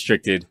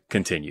Unrestricted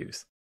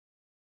continues.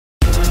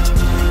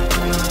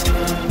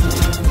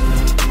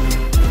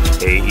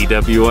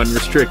 AEW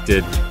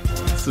Unrestricted.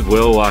 This is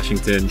Will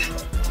Washington.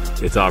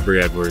 It's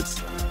Aubrey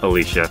Edwards.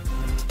 Alicia.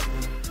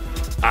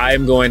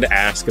 I'm going to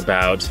ask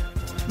about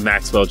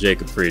Maxwell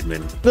Jacob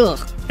Friedman. Ugh.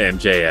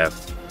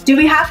 MJF. Do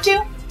we have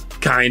to?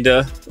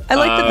 Kinda. I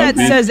like that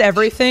says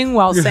everything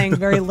while saying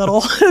very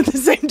little at the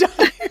same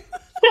time.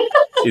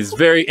 It's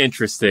very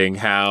interesting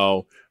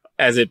how,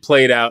 as it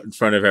played out in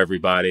front of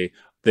everybody,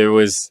 there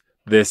was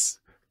this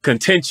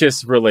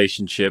contentious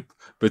relationship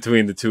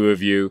between the two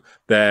of you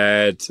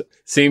that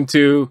seemed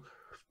to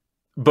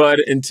bud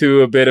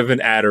into a bit of an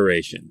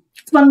adoration.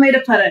 It's one way to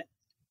put it.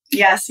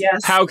 Yes.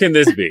 How can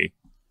this be?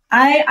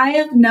 I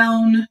have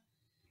known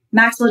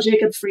Maxwell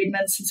Jacob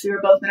Friedman since we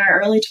were both in our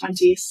early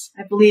 20s.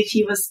 I believe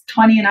he was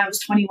 20 and I was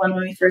 21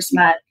 when we first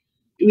met.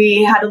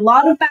 We had a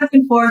lot of back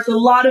and forth, a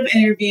lot of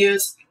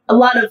interviews, a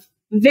lot of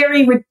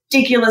very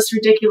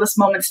ridiculous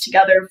moments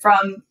together,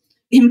 from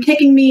him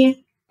kicking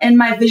me in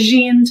my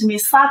vagine to me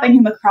slapping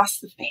him across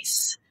the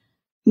face.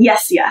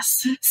 Yes.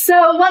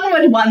 So one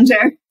would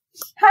wonder,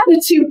 how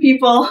did two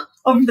people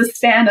over the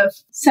span of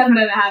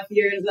 7.5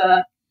 years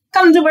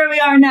come to where we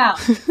are now?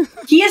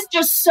 He is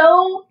just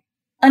so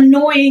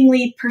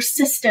annoyingly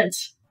persistent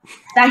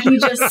that he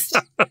just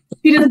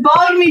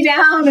bogged me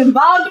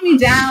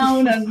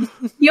down. And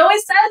he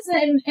always says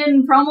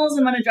in promos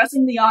and when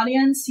addressing the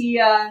audience,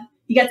 he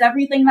gets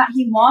everything that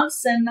he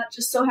wants, and that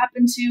just so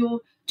happened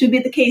to be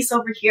the case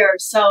over here.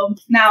 So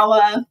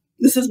now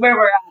this is where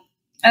we're at.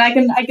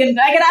 And I get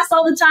asked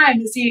all the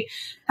time,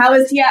 how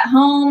is he at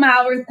home?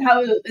 How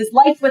is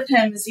life with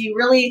him? Is he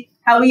really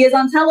how he is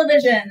on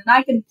television? And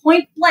I can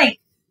point blank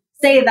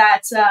say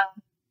that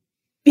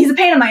he's a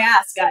pain in my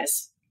ass,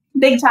 guys.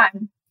 Big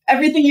time.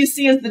 Everything you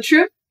see is the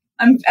truth.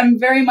 I'm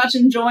very much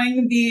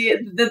enjoying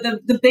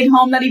the big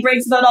home that he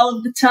brags about all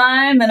of the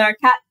time, and our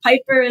cat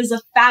Piper is a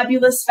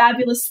fabulous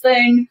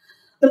thing.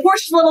 The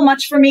Porsche's a little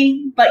much for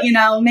me, but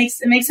it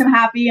makes him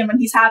happy, and when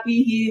he's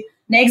happy, he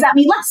nags at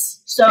me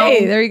less. So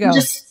hey, there you go.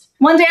 Just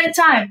one day at a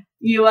time.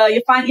 You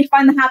find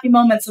the happy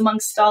moments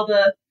amongst all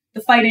the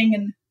fighting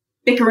and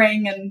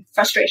bickering and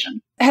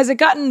frustration. Has it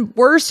gotten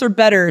worse or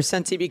better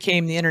since he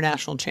became the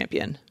international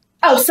champion?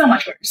 Oh, so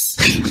much worse.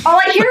 All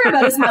I hear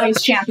about is how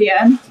he's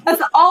champion.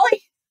 That's all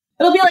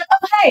it'll be like,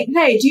 oh,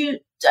 hey, do you,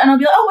 and I'll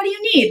be like, oh, what do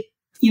you need?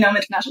 I'm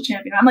international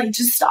champion. I'm like,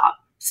 just stop.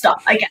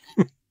 I get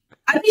it.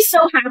 I'd be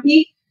so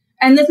happy.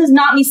 And this is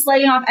not me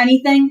slagging off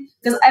anything,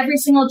 because every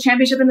single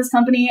championship in this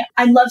company,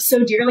 I love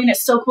so dearly, and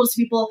it's so cool to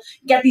see people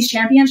get these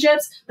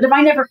championships. But if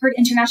I never heard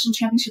international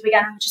championship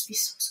again, I would just be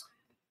so sorry.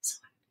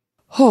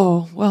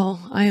 Oh,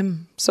 well, I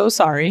am so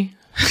sorry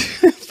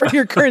for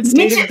your current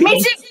state of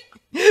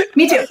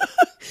Me too.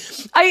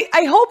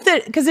 I hope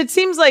that, because it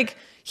seems like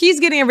he's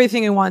getting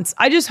everything he wants.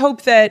 I just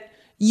hope that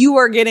you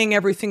are getting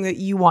everything that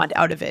you want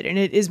out of it. And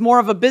it is more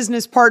of a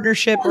business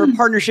partnership or a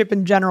partnership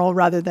in general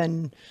rather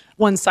than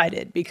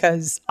one-sided,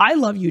 because I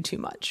love you too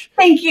much.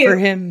 Thank you. For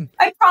him.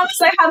 I promise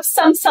I have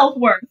some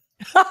self-worth.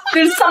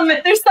 There's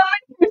somewhere.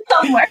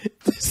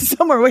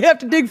 Somewhere. We have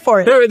to dig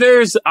for it.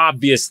 There's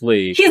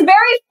obviously... He's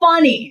very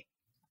funny.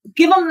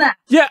 Give him that.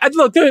 Yeah,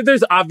 look,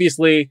 there's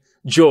obviously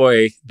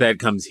joy that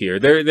comes here.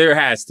 There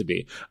has to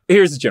be.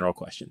 Here's the general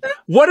question.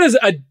 What does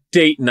a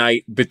date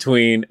night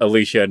between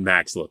Alicia and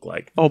Max look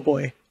like? Oh,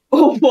 boy.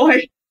 Oh,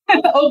 boy.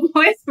 Oh,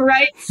 boy,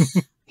 right?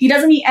 He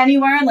doesn't eat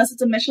anywhere unless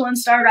it's a Michelin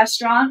star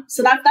restaurant.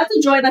 So that's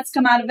a joy that's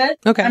come out of it.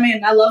 Okay. I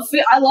mean, I love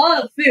food. I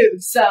love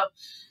food. So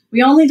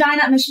we only dine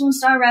at Michelin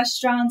star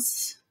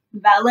restaurants,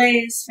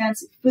 valets,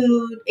 fancy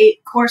food,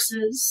 8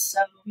 courses.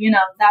 So,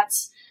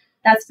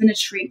 that's been a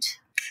treat.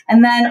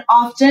 And then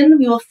often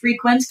we will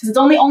frequent, because it's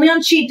only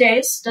on cheat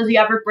days does he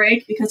ever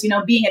break, because,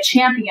 being a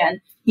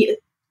champion, he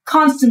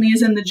constantly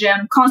is in the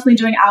gym, constantly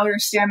doing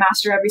hours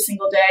Stairmaster every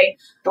single day.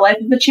 The life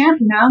of a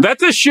champ,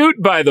 That's a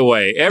shoot, by the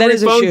way. Every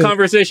phone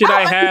conversation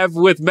I have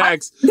with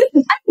Max.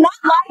 I'm not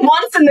lying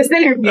once in this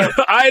interview.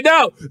 I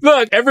know.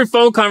 Look, every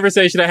phone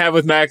conversation I have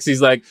with Max,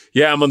 he's like,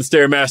 yeah, I'm on the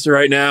Stairmaster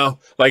right now.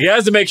 Like, he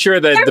has to make sure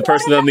that the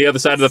person on the other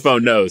side of the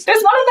phone knows.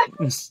 There's one of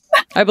them.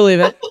 I believe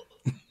it.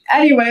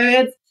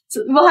 Anyway,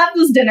 so we'll have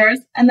those dinners,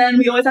 and then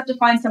we always have to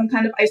find some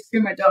kind of ice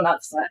cream or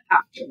donuts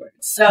afterwards.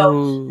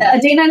 So a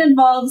date night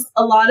involves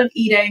a lot of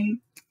eating,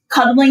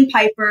 cuddling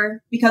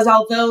Piper, because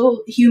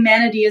although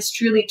humanity has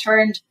truly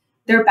turned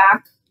their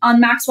back on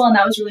Maxwell, and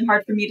that was really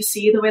hard for me to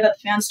see the way that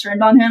the fans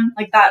turned on him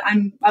like that,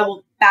 I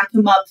will back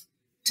him up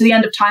to the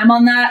end of time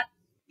on that.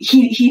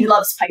 He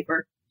loves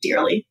Piper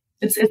dearly.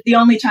 It's the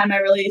only time I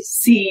really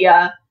see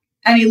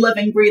any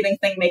living, breathing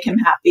thing make him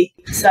happy.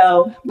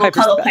 So we'll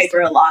cuddle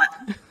Piper a lot.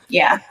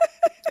 Yeah.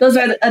 Those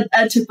are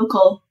a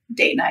typical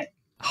date night.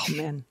 Oh,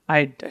 man.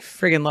 I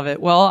friggin' love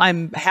it. Well,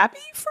 I'm happy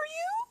for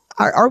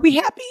you. Are we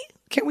happy?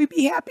 Can we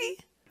be happy?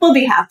 We'll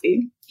be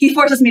happy. He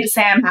forces me to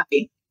say I'm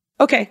happy.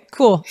 Okay,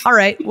 cool. All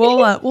right.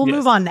 We'll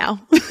move on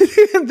now.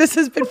 This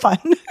has been fun.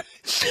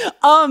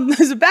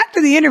 So back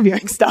to the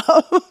interviewing stuff,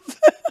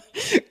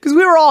 because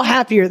we were all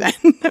happier then.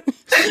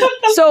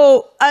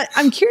 So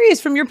I'm curious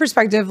from your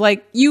perspective,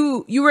 like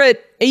you were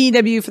at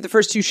AEW for the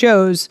first 2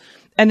 shows,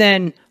 and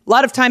then a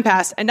lot of time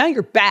passed, and now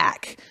you're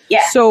back.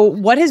 Yeah. So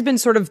what has been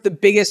sort of the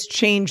biggest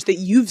change that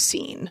you've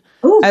seen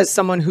as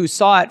someone who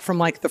saw it from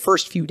like the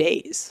first few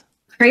days?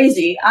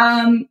 Crazy.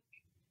 I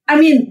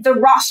mean, the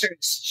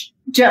roster's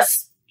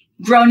just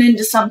grown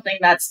into something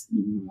that's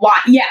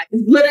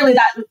literally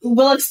that.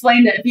 We'll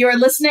explain it. If you are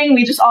listening,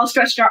 we just all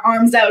stretched our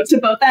arms out to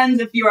both ends.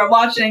 If you are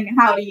watching,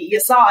 howdy, you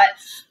saw it.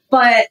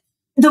 But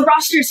the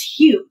roster's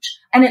huge,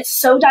 and it's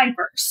so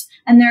diverse.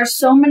 And there are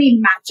so many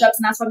matchups,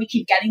 and that's why we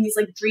keep getting these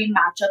like dream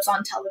matchups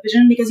on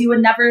television, because you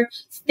would never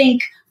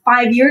think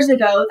 5 years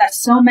ago that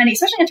so many,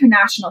 especially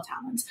international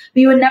talents,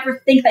 but you would never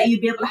think that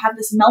you'd be able to have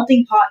this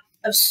melting pot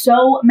of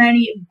so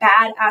many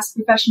badass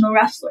professional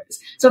wrestlers.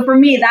 So for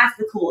me, that's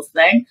the coolest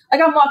thing. Like,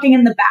 I'm walking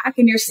in the back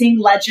and you're seeing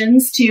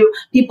legends to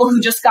people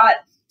who just got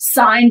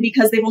signed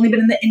because they've only been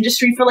in the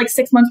industry for like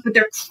 6 months, but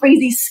they're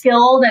crazy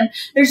skilled. And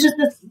there's just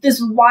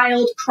this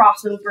wild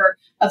crossover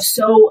of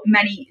so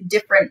many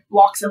different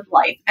walks of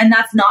life. And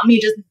that's not me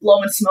just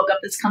blowing smoke up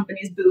this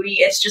company's booty.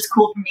 It's just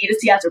cool for me to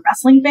see as a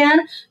wrestling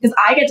fan, because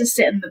I get to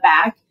sit in the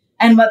back,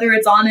 and whether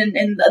it's on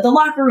in the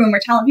locker room or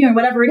talent view or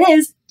whatever it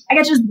is, I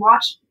get to just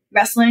watch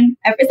wrestling.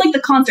 It's like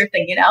the concert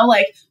thing,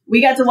 like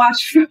we get to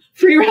watch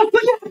free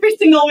wrestling every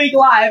single week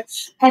live,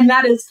 and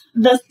that is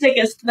the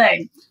sickest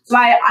thing. So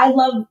I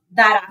love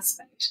that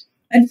aspect.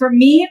 And for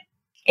me,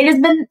 it has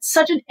been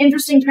such an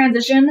interesting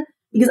transition,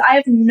 because I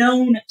have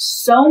known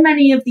so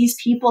many of these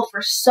people for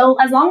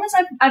as long as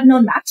I've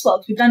known Maxwell,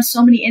 because we've done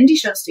so many indie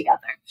shows together.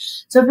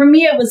 So for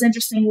me, it was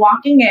interesting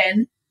walking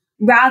in,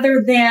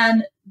 rather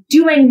than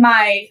doing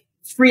my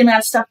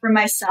freelance stuff for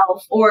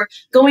myself or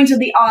going to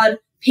the odd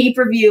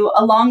pay-per-view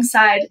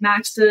alongside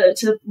Max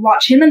to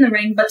watch him in the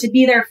ring, but to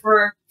be there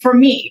for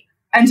me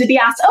and to be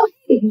asked, oh,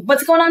 hey,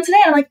 what's going on today?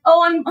 And I'm like,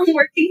 oh, I'm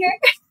working here.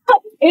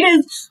 It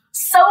is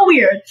so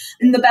weird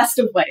in the best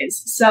of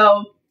ways.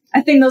 So I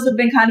think those have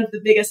been kind of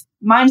the biggest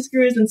mind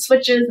screws and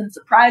switches and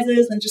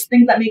surprises and just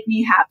things that make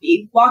me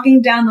happy.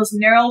 Walking down those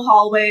narrow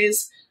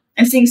hallways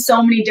and seeing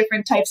so many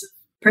different types of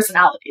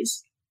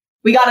personalities.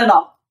 We got it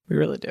all. We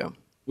really do.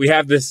 We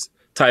have this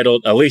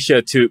titled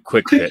Alicia Atout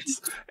Quick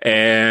Hits.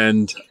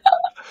 And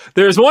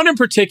there's one in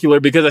particular,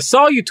 because I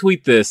saw you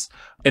tweet this,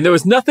 and there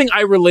was nothing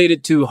I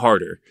related to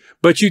harder.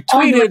 But you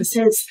tweeted...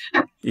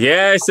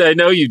 Yes, I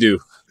know you do.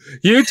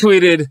 You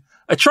tweeted,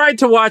 I tried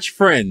to watch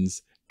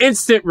Friends.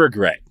 Instant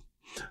regret.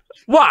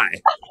 Why?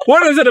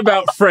 What is it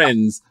about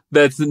Friends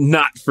that's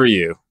not for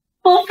you?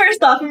 Well,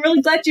 first off, I'm really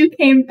glad you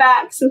came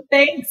back, so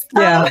thanks.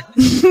 Yeah.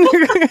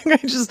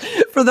 Just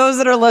for those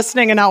that are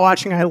listening and not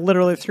watching, I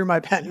literally threw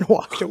my pen and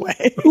walked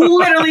away.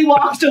 Literally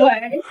walked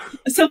away.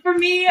 So for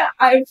me,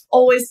 I've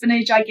always been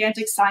a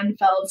gigantic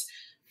Seinfeld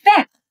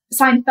fan.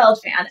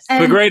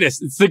 And the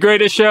greatest. It's the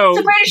greatest show. It's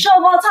the greatest show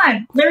of all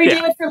time. Larry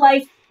David for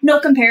life, no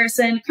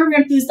comparison.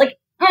 Career enthusiast,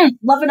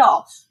 love it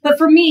all. But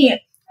for me,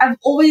 I've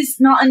always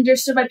not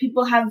understood why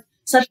people have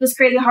such this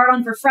crazy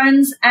hard-on for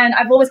Friends, and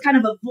I've always kind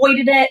of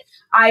avoided it.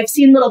 I've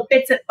seen little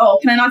bits of... Oh,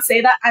 can I not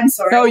say that? I'm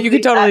sorry. No, you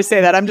can totally say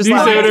that. I'm just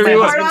laughing because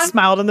my husband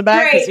smiled in the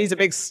back because Great. He's a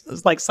big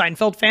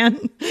Seinfeld fan,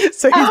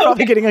 so he's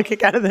probably getting a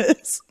kick out of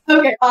this.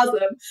 Okay,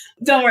 awesome.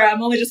 Don't worry,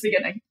 I'm only just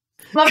beginning.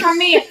 But for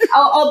me,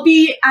 I'll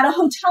be at a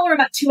hotel room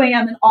at 2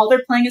 a.m. and all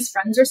they're playing is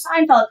Friends or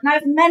Seinfeld. And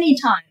I've many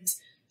times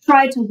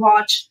tried to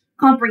watch,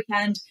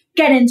 comprehend,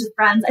 get into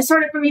Friends. I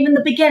started from even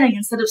the beginning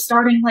instead of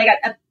starting like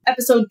at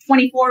episode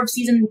 24 of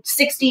season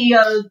 60,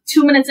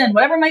 2 minutes in,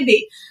 whatever it might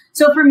be.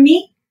 So for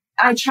me,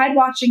 I tried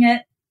watching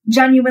it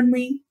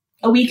genuinely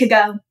a week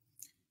ago,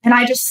 and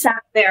I just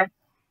sat there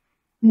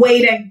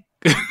waiting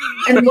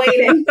and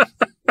waiting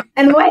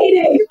and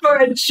waiting for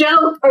a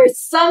joke or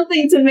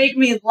something to make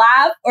me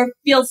laugh or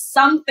feel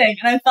something.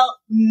 And I felt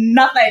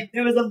nothing.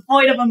 There was a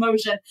void of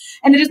emotion.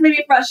 And it just made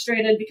me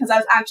frustrated because I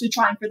was actually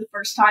trying for the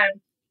first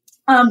time,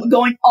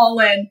 going all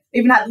in. I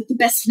even had like, the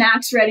best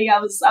snacks ready. I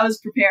was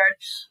prepared,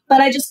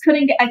 but I just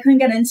couldn't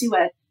get into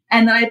it.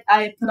 And then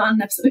I put on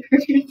an episode of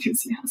Curb Your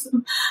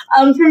Enthusiasm.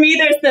 For me,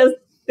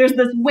 there's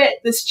this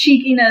wit, this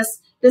cheekiness,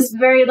 this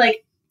very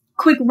like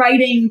quick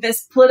writing,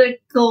 this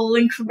political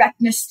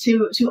incorrectness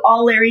to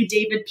all Larry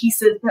David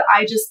pieces that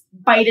I just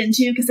bite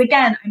into. Because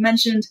again, I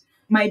mentioned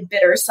my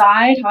bitter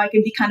side, how I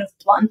can be kind of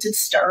blunt and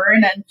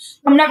stern, and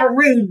I'm never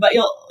rude, but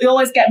you'll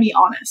always get me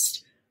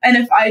honest. And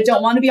if I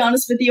don't want to be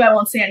honest with you, I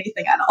won't say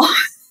anything at all.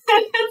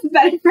 It's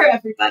better for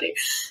everybody.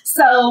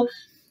 So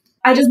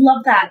I just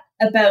love that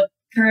about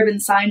Curb and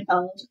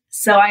Seinfeld.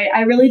 So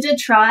I really did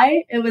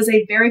try. It was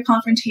a very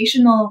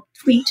confrontational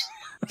tweet.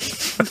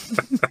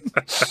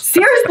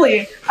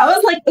 Seriously, I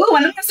was like, "Ooh,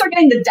 when am I gonna start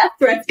getting the death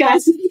threats,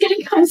 guys? This is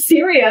getting kind of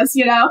serious,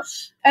 you know."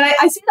 And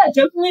I say that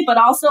jokingly, but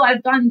also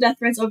I've gotten death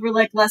threats over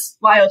like less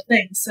wild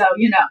things. So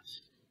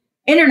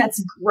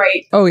internet's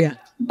great. Oh yeah,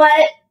 but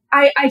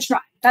I tried.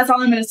 That's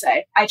all I'm gonna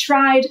say. I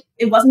tried.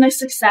 It wasn't a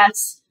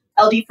success.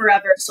 LD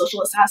forever,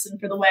 social assassin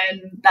for the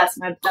win. That's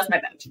my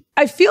bet.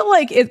 I feel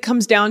like it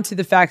comes down to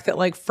the fact that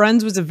like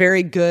Friends was a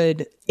very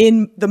good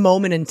in the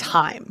moment in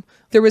time.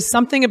 There was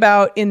something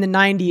about in the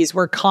 90s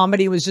where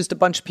comedy was just a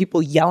bunch of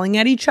people yelling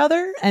at each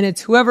other, and it's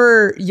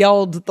whoever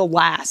yelled the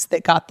last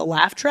that got the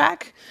laugh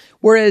track.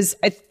 Whereas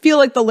I feel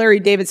like the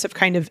Larry David stuff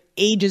kind of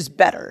ages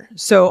better.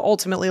 So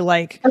ultimately,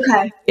 like,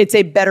 It's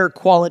a better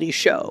quality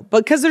show.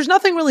 Because there's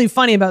nothing really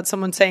funny about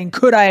someone saying,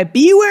 could I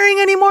be wearing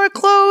any more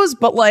clothes?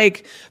 But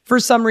like, for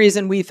some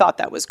reason, we thought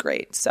that was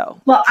great.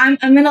 So, well, I'm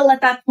going to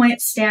let that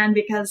point stand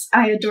because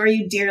I adore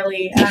you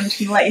dearly. And I'm just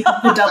going to let you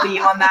have the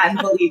W on that and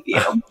believe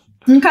you.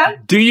 Okay.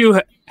 Do you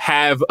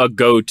have a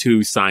go-to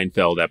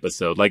Seinfeld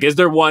episode? Like, is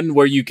there one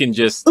where you can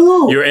just,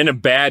 you're in a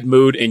bad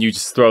mood and you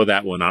just throw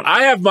that one on?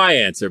 I have my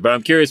answer, but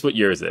I'm curious what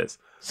yours is.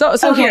 So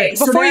here,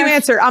 before you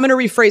answer, I'm going to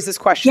rephrase this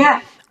question.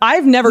 Yeah.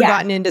 I've never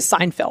gotten into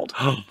Seinfeld.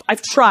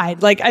 I've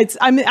tried. Like,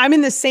 I'm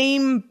in the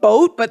same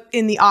boat, but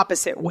in the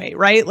opposite way,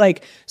 right?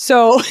 Like,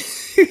 so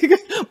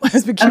my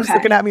husband keeps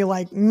looking at me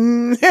like,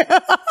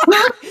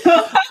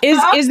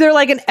 is there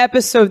like an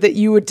episode that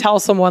you would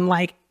tell someone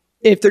like,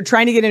 if they're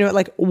trying to get into it,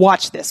 like,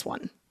 watch this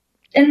one?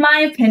 In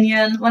my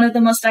opinion, one of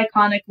the most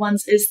iconic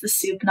ones is the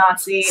Soup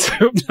Nazi.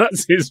 Soup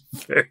Nazi is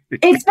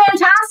It's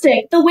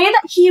fantastic. The way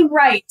that he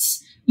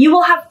writes, you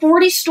will have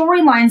 40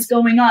 storylines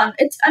going on.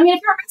 If you're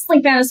a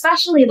wrestling fan,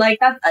 especially like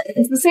that,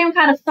 it's the same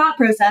kind of thought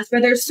process where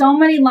there's so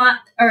many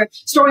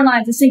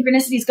storylines and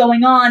synchronicities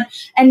going on,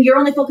 and you're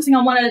only focusing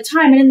on one at a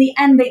time. And in the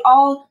end, they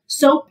all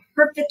so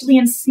perfectly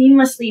and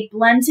seamlessly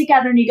blend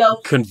together, and you go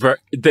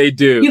they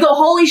do. You go,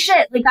 holy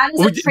shit! Like that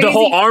is crazy. The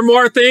whole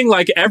armoire thing,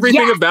 like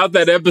everything about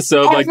that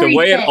episode, like the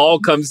way it all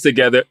comes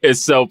together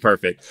is so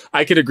perfect.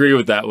 I could agree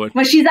with that one.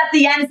 When she's at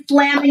the end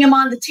slamming him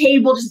on the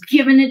table, just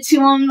giving it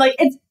to him, like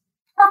it's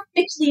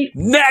perfectly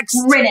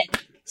written.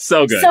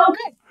 So good. So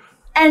good.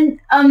 And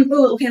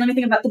let me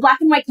think about the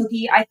black and white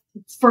cookie.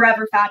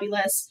 Forever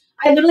fabulous.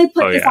 I literally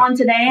put this on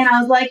today, and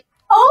I was like,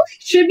 oh,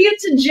 tribute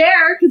to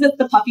Jer, because it's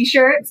the puffy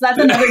shirt. So that's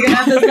another good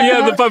episode.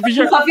 Yeah, the puffy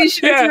shirt. The puffy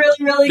shirt's really,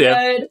 really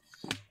good.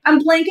 I'm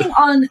blanking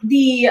on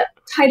the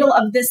title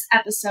of this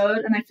episode,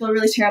 and I feel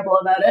really terrible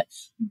about it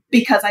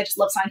because I just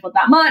love Seinfeld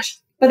that much.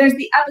 But there's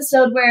the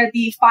episode where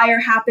the fire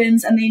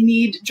happens and they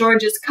need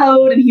George's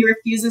code, and he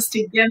refuses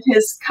to give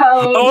his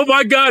code. Oh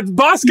my God,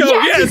 Bosco!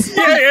 Yes,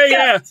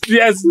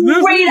 yes.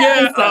 Great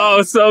episode.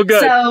 Oh, so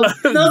good.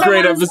 So those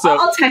great are ones, episode.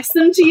 I'll text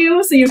them to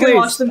you so you can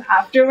watch them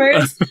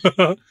afterwards.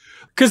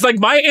 Because like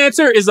my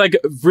answer is like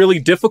really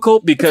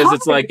difficult because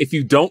it's like if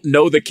you don't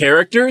know the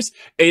characters,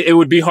 it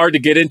would be hard to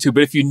get into.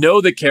 But if you know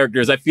the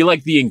characters, I feel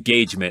like the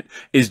engagement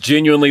is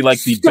genuinely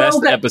like the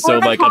best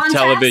episode like of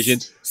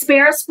television.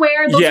 Spare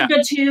Square, those are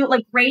good too.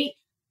 Like great.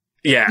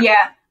 Yeah.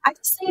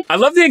 I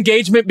love the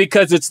engagement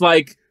because it's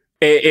like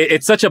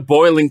it's such a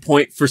boiling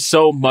point for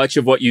so much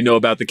of what you know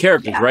about the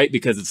characters, right?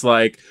 Because it's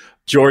like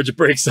George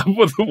breaks up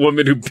with a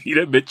woman who beat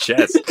him at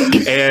chess,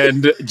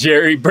 and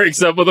Jerry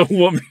breaks up with a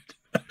woman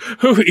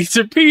who eats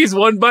her peas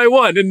one by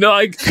one, and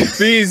like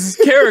these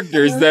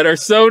characters that are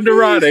so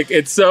neurotic,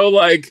 it's so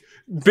like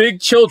big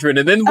children,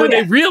 and then when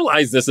they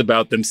realize this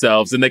about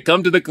themselves and they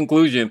come to the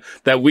conclusion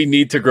that we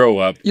need to grow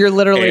up, you're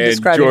literally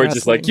describing George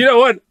is like, you know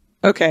what?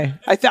 Okay,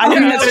 I think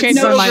that's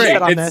changed my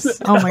mindset on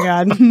this. Oh my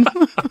God.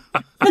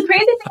 The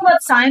crazy thing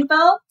about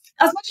Seinfeld,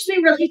 as much as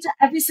we relate to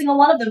every single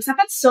one of them, because I've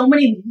had so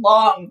many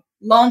long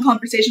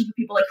conversations with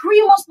people like, who are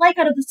you most like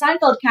out of the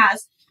Seinfeld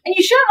cast? And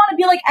you shouldn't want to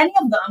be like any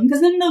of them,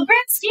 because in the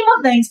grand scheme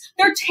of things,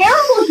 they're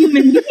terrible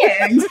human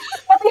beings.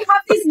 But they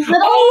have these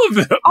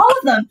little... All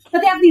of them.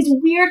 But they have these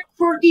weird,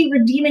 quirky,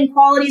 redeeming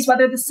qualities,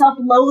 whether the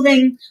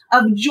self-loathing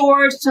of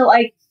George to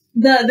like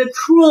the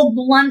cruel,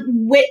 blunt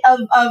wit of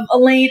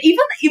Elaine. Even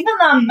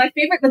my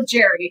favorite with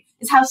Jerry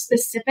is how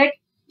specific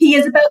he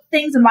is about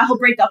things and why he'll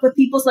break up with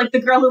people. So like the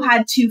girl who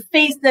had two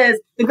faces,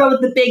 the girl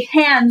with the big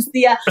hands,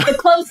 the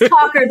close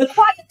talker, the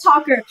quiet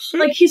talker.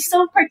 Like he's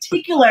so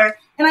particular.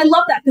 And I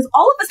love that because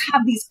all of us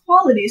have these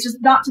qualities,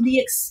 just not to the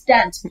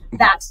extent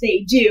that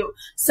they do.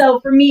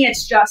 So for me,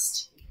 it's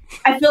just,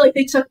 I feel like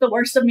they took the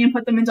worst of me and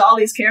put them into all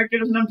these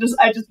characters, and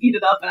I just eat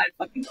it up and I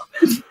fucking love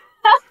it.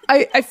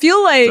 I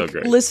feel like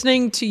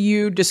listening to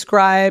you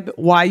describe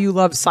why you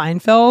love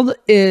Seinfeld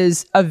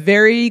is a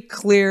very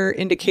clear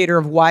indicator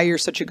of why you're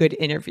such a good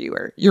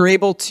interviewer. You're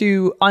able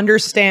to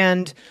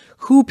understand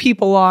who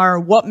people are,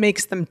 what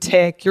makes them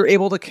tick. You're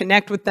able to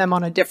connect with them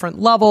on a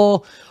different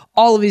level,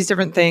 all of these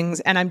different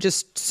things. And I'm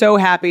just so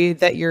happy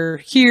that you're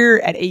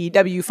here at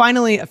AEW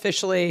finally,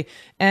 officially.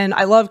 And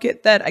I love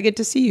that I get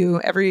to see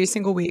you every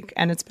single week.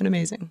 And it's been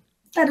amazing.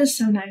 That is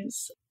so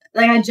nice.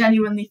 Like, I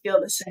genuinely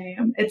feel the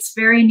same. It's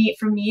very neat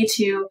for me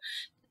to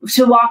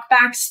walk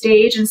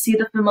backstage and see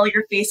the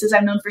familiar faces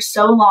I've known for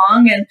so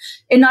long,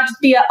 and not just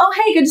be oh,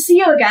 hey, good to see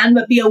you again,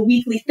 but be a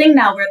weekly thing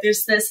now where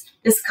there's this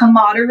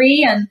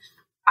camaraderie, and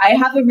I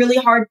have a really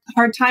hard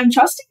time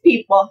trusting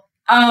people,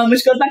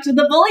 which goes back to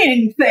the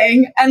bullying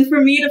thing. And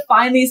for me to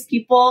find these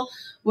people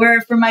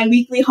where for my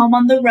weekly home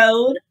on the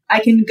road,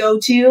 I can go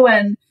to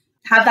and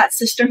have that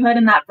sisterhood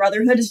and that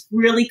brotherhood is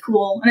really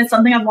cool. And it's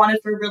something I've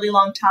wanted for a really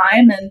long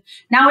time. And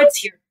now it's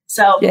here.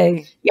 So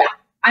yay. Yeah,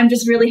 I'm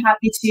just really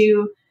happy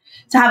to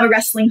have a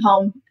wrestling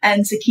home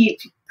and to keep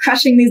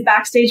crushing these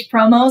backstage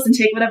promos and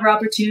take whatever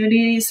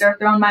opportunities are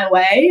thrown my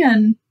way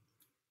and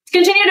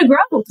continue to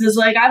grow. Because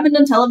like I haven't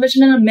done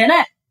television in a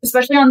minute,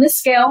 especially on this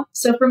scale.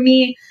 So for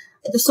me,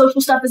 the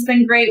social stuff has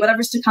been great.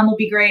 Whatever's to come will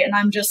be great. And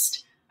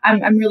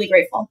I'm really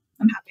grateful.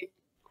 I'm happy.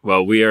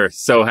 Well, we are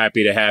so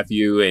happy to have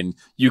you, and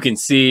you can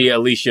see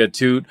Alicia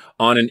Atout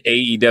on an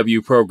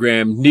AEW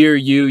program near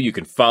you. You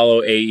can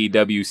follow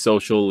AEW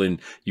social,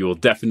 and you will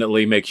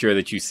definitely make sure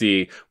that you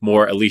see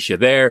more Alicia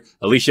there.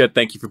 Alicia,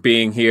 thank you for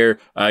being here.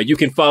 You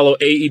can follow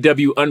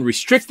AEW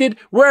Unrestricted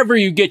wherever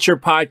you get your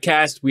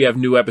podcast. We have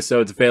new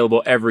episodes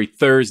available every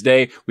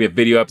Thursday. We have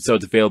video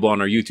episodes available on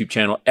our YouTube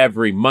channel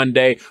every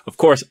Monday. Of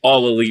course,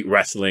 All Elite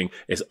Wrestling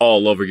is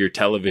all over your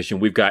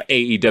television. We've got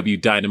AEW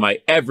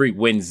Dynamite every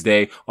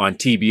Wednesday on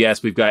TBS.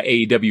 We've got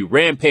AEW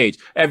Rampage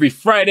every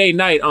Friday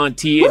night on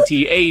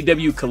TNT,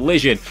 AEW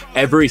Collision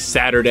every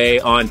Saturday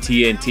on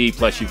TNT.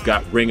 Plus, you've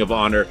got Ring of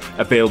Honor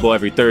available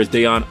every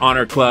Thursday on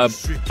Honor Club.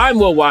 I'm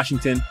Will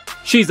Washington.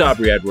 She's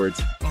Aubrey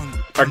Edwards.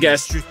 Our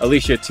guest,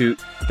 Alicia Atout.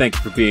 Thank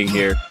you for being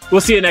here.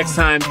 We'll see you next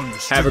time.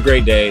 Have a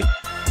great day.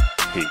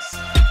 Peace.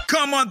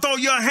 Come on, throw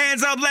your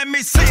hands up. Let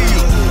me see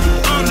you.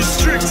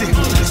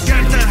 Unrestricted.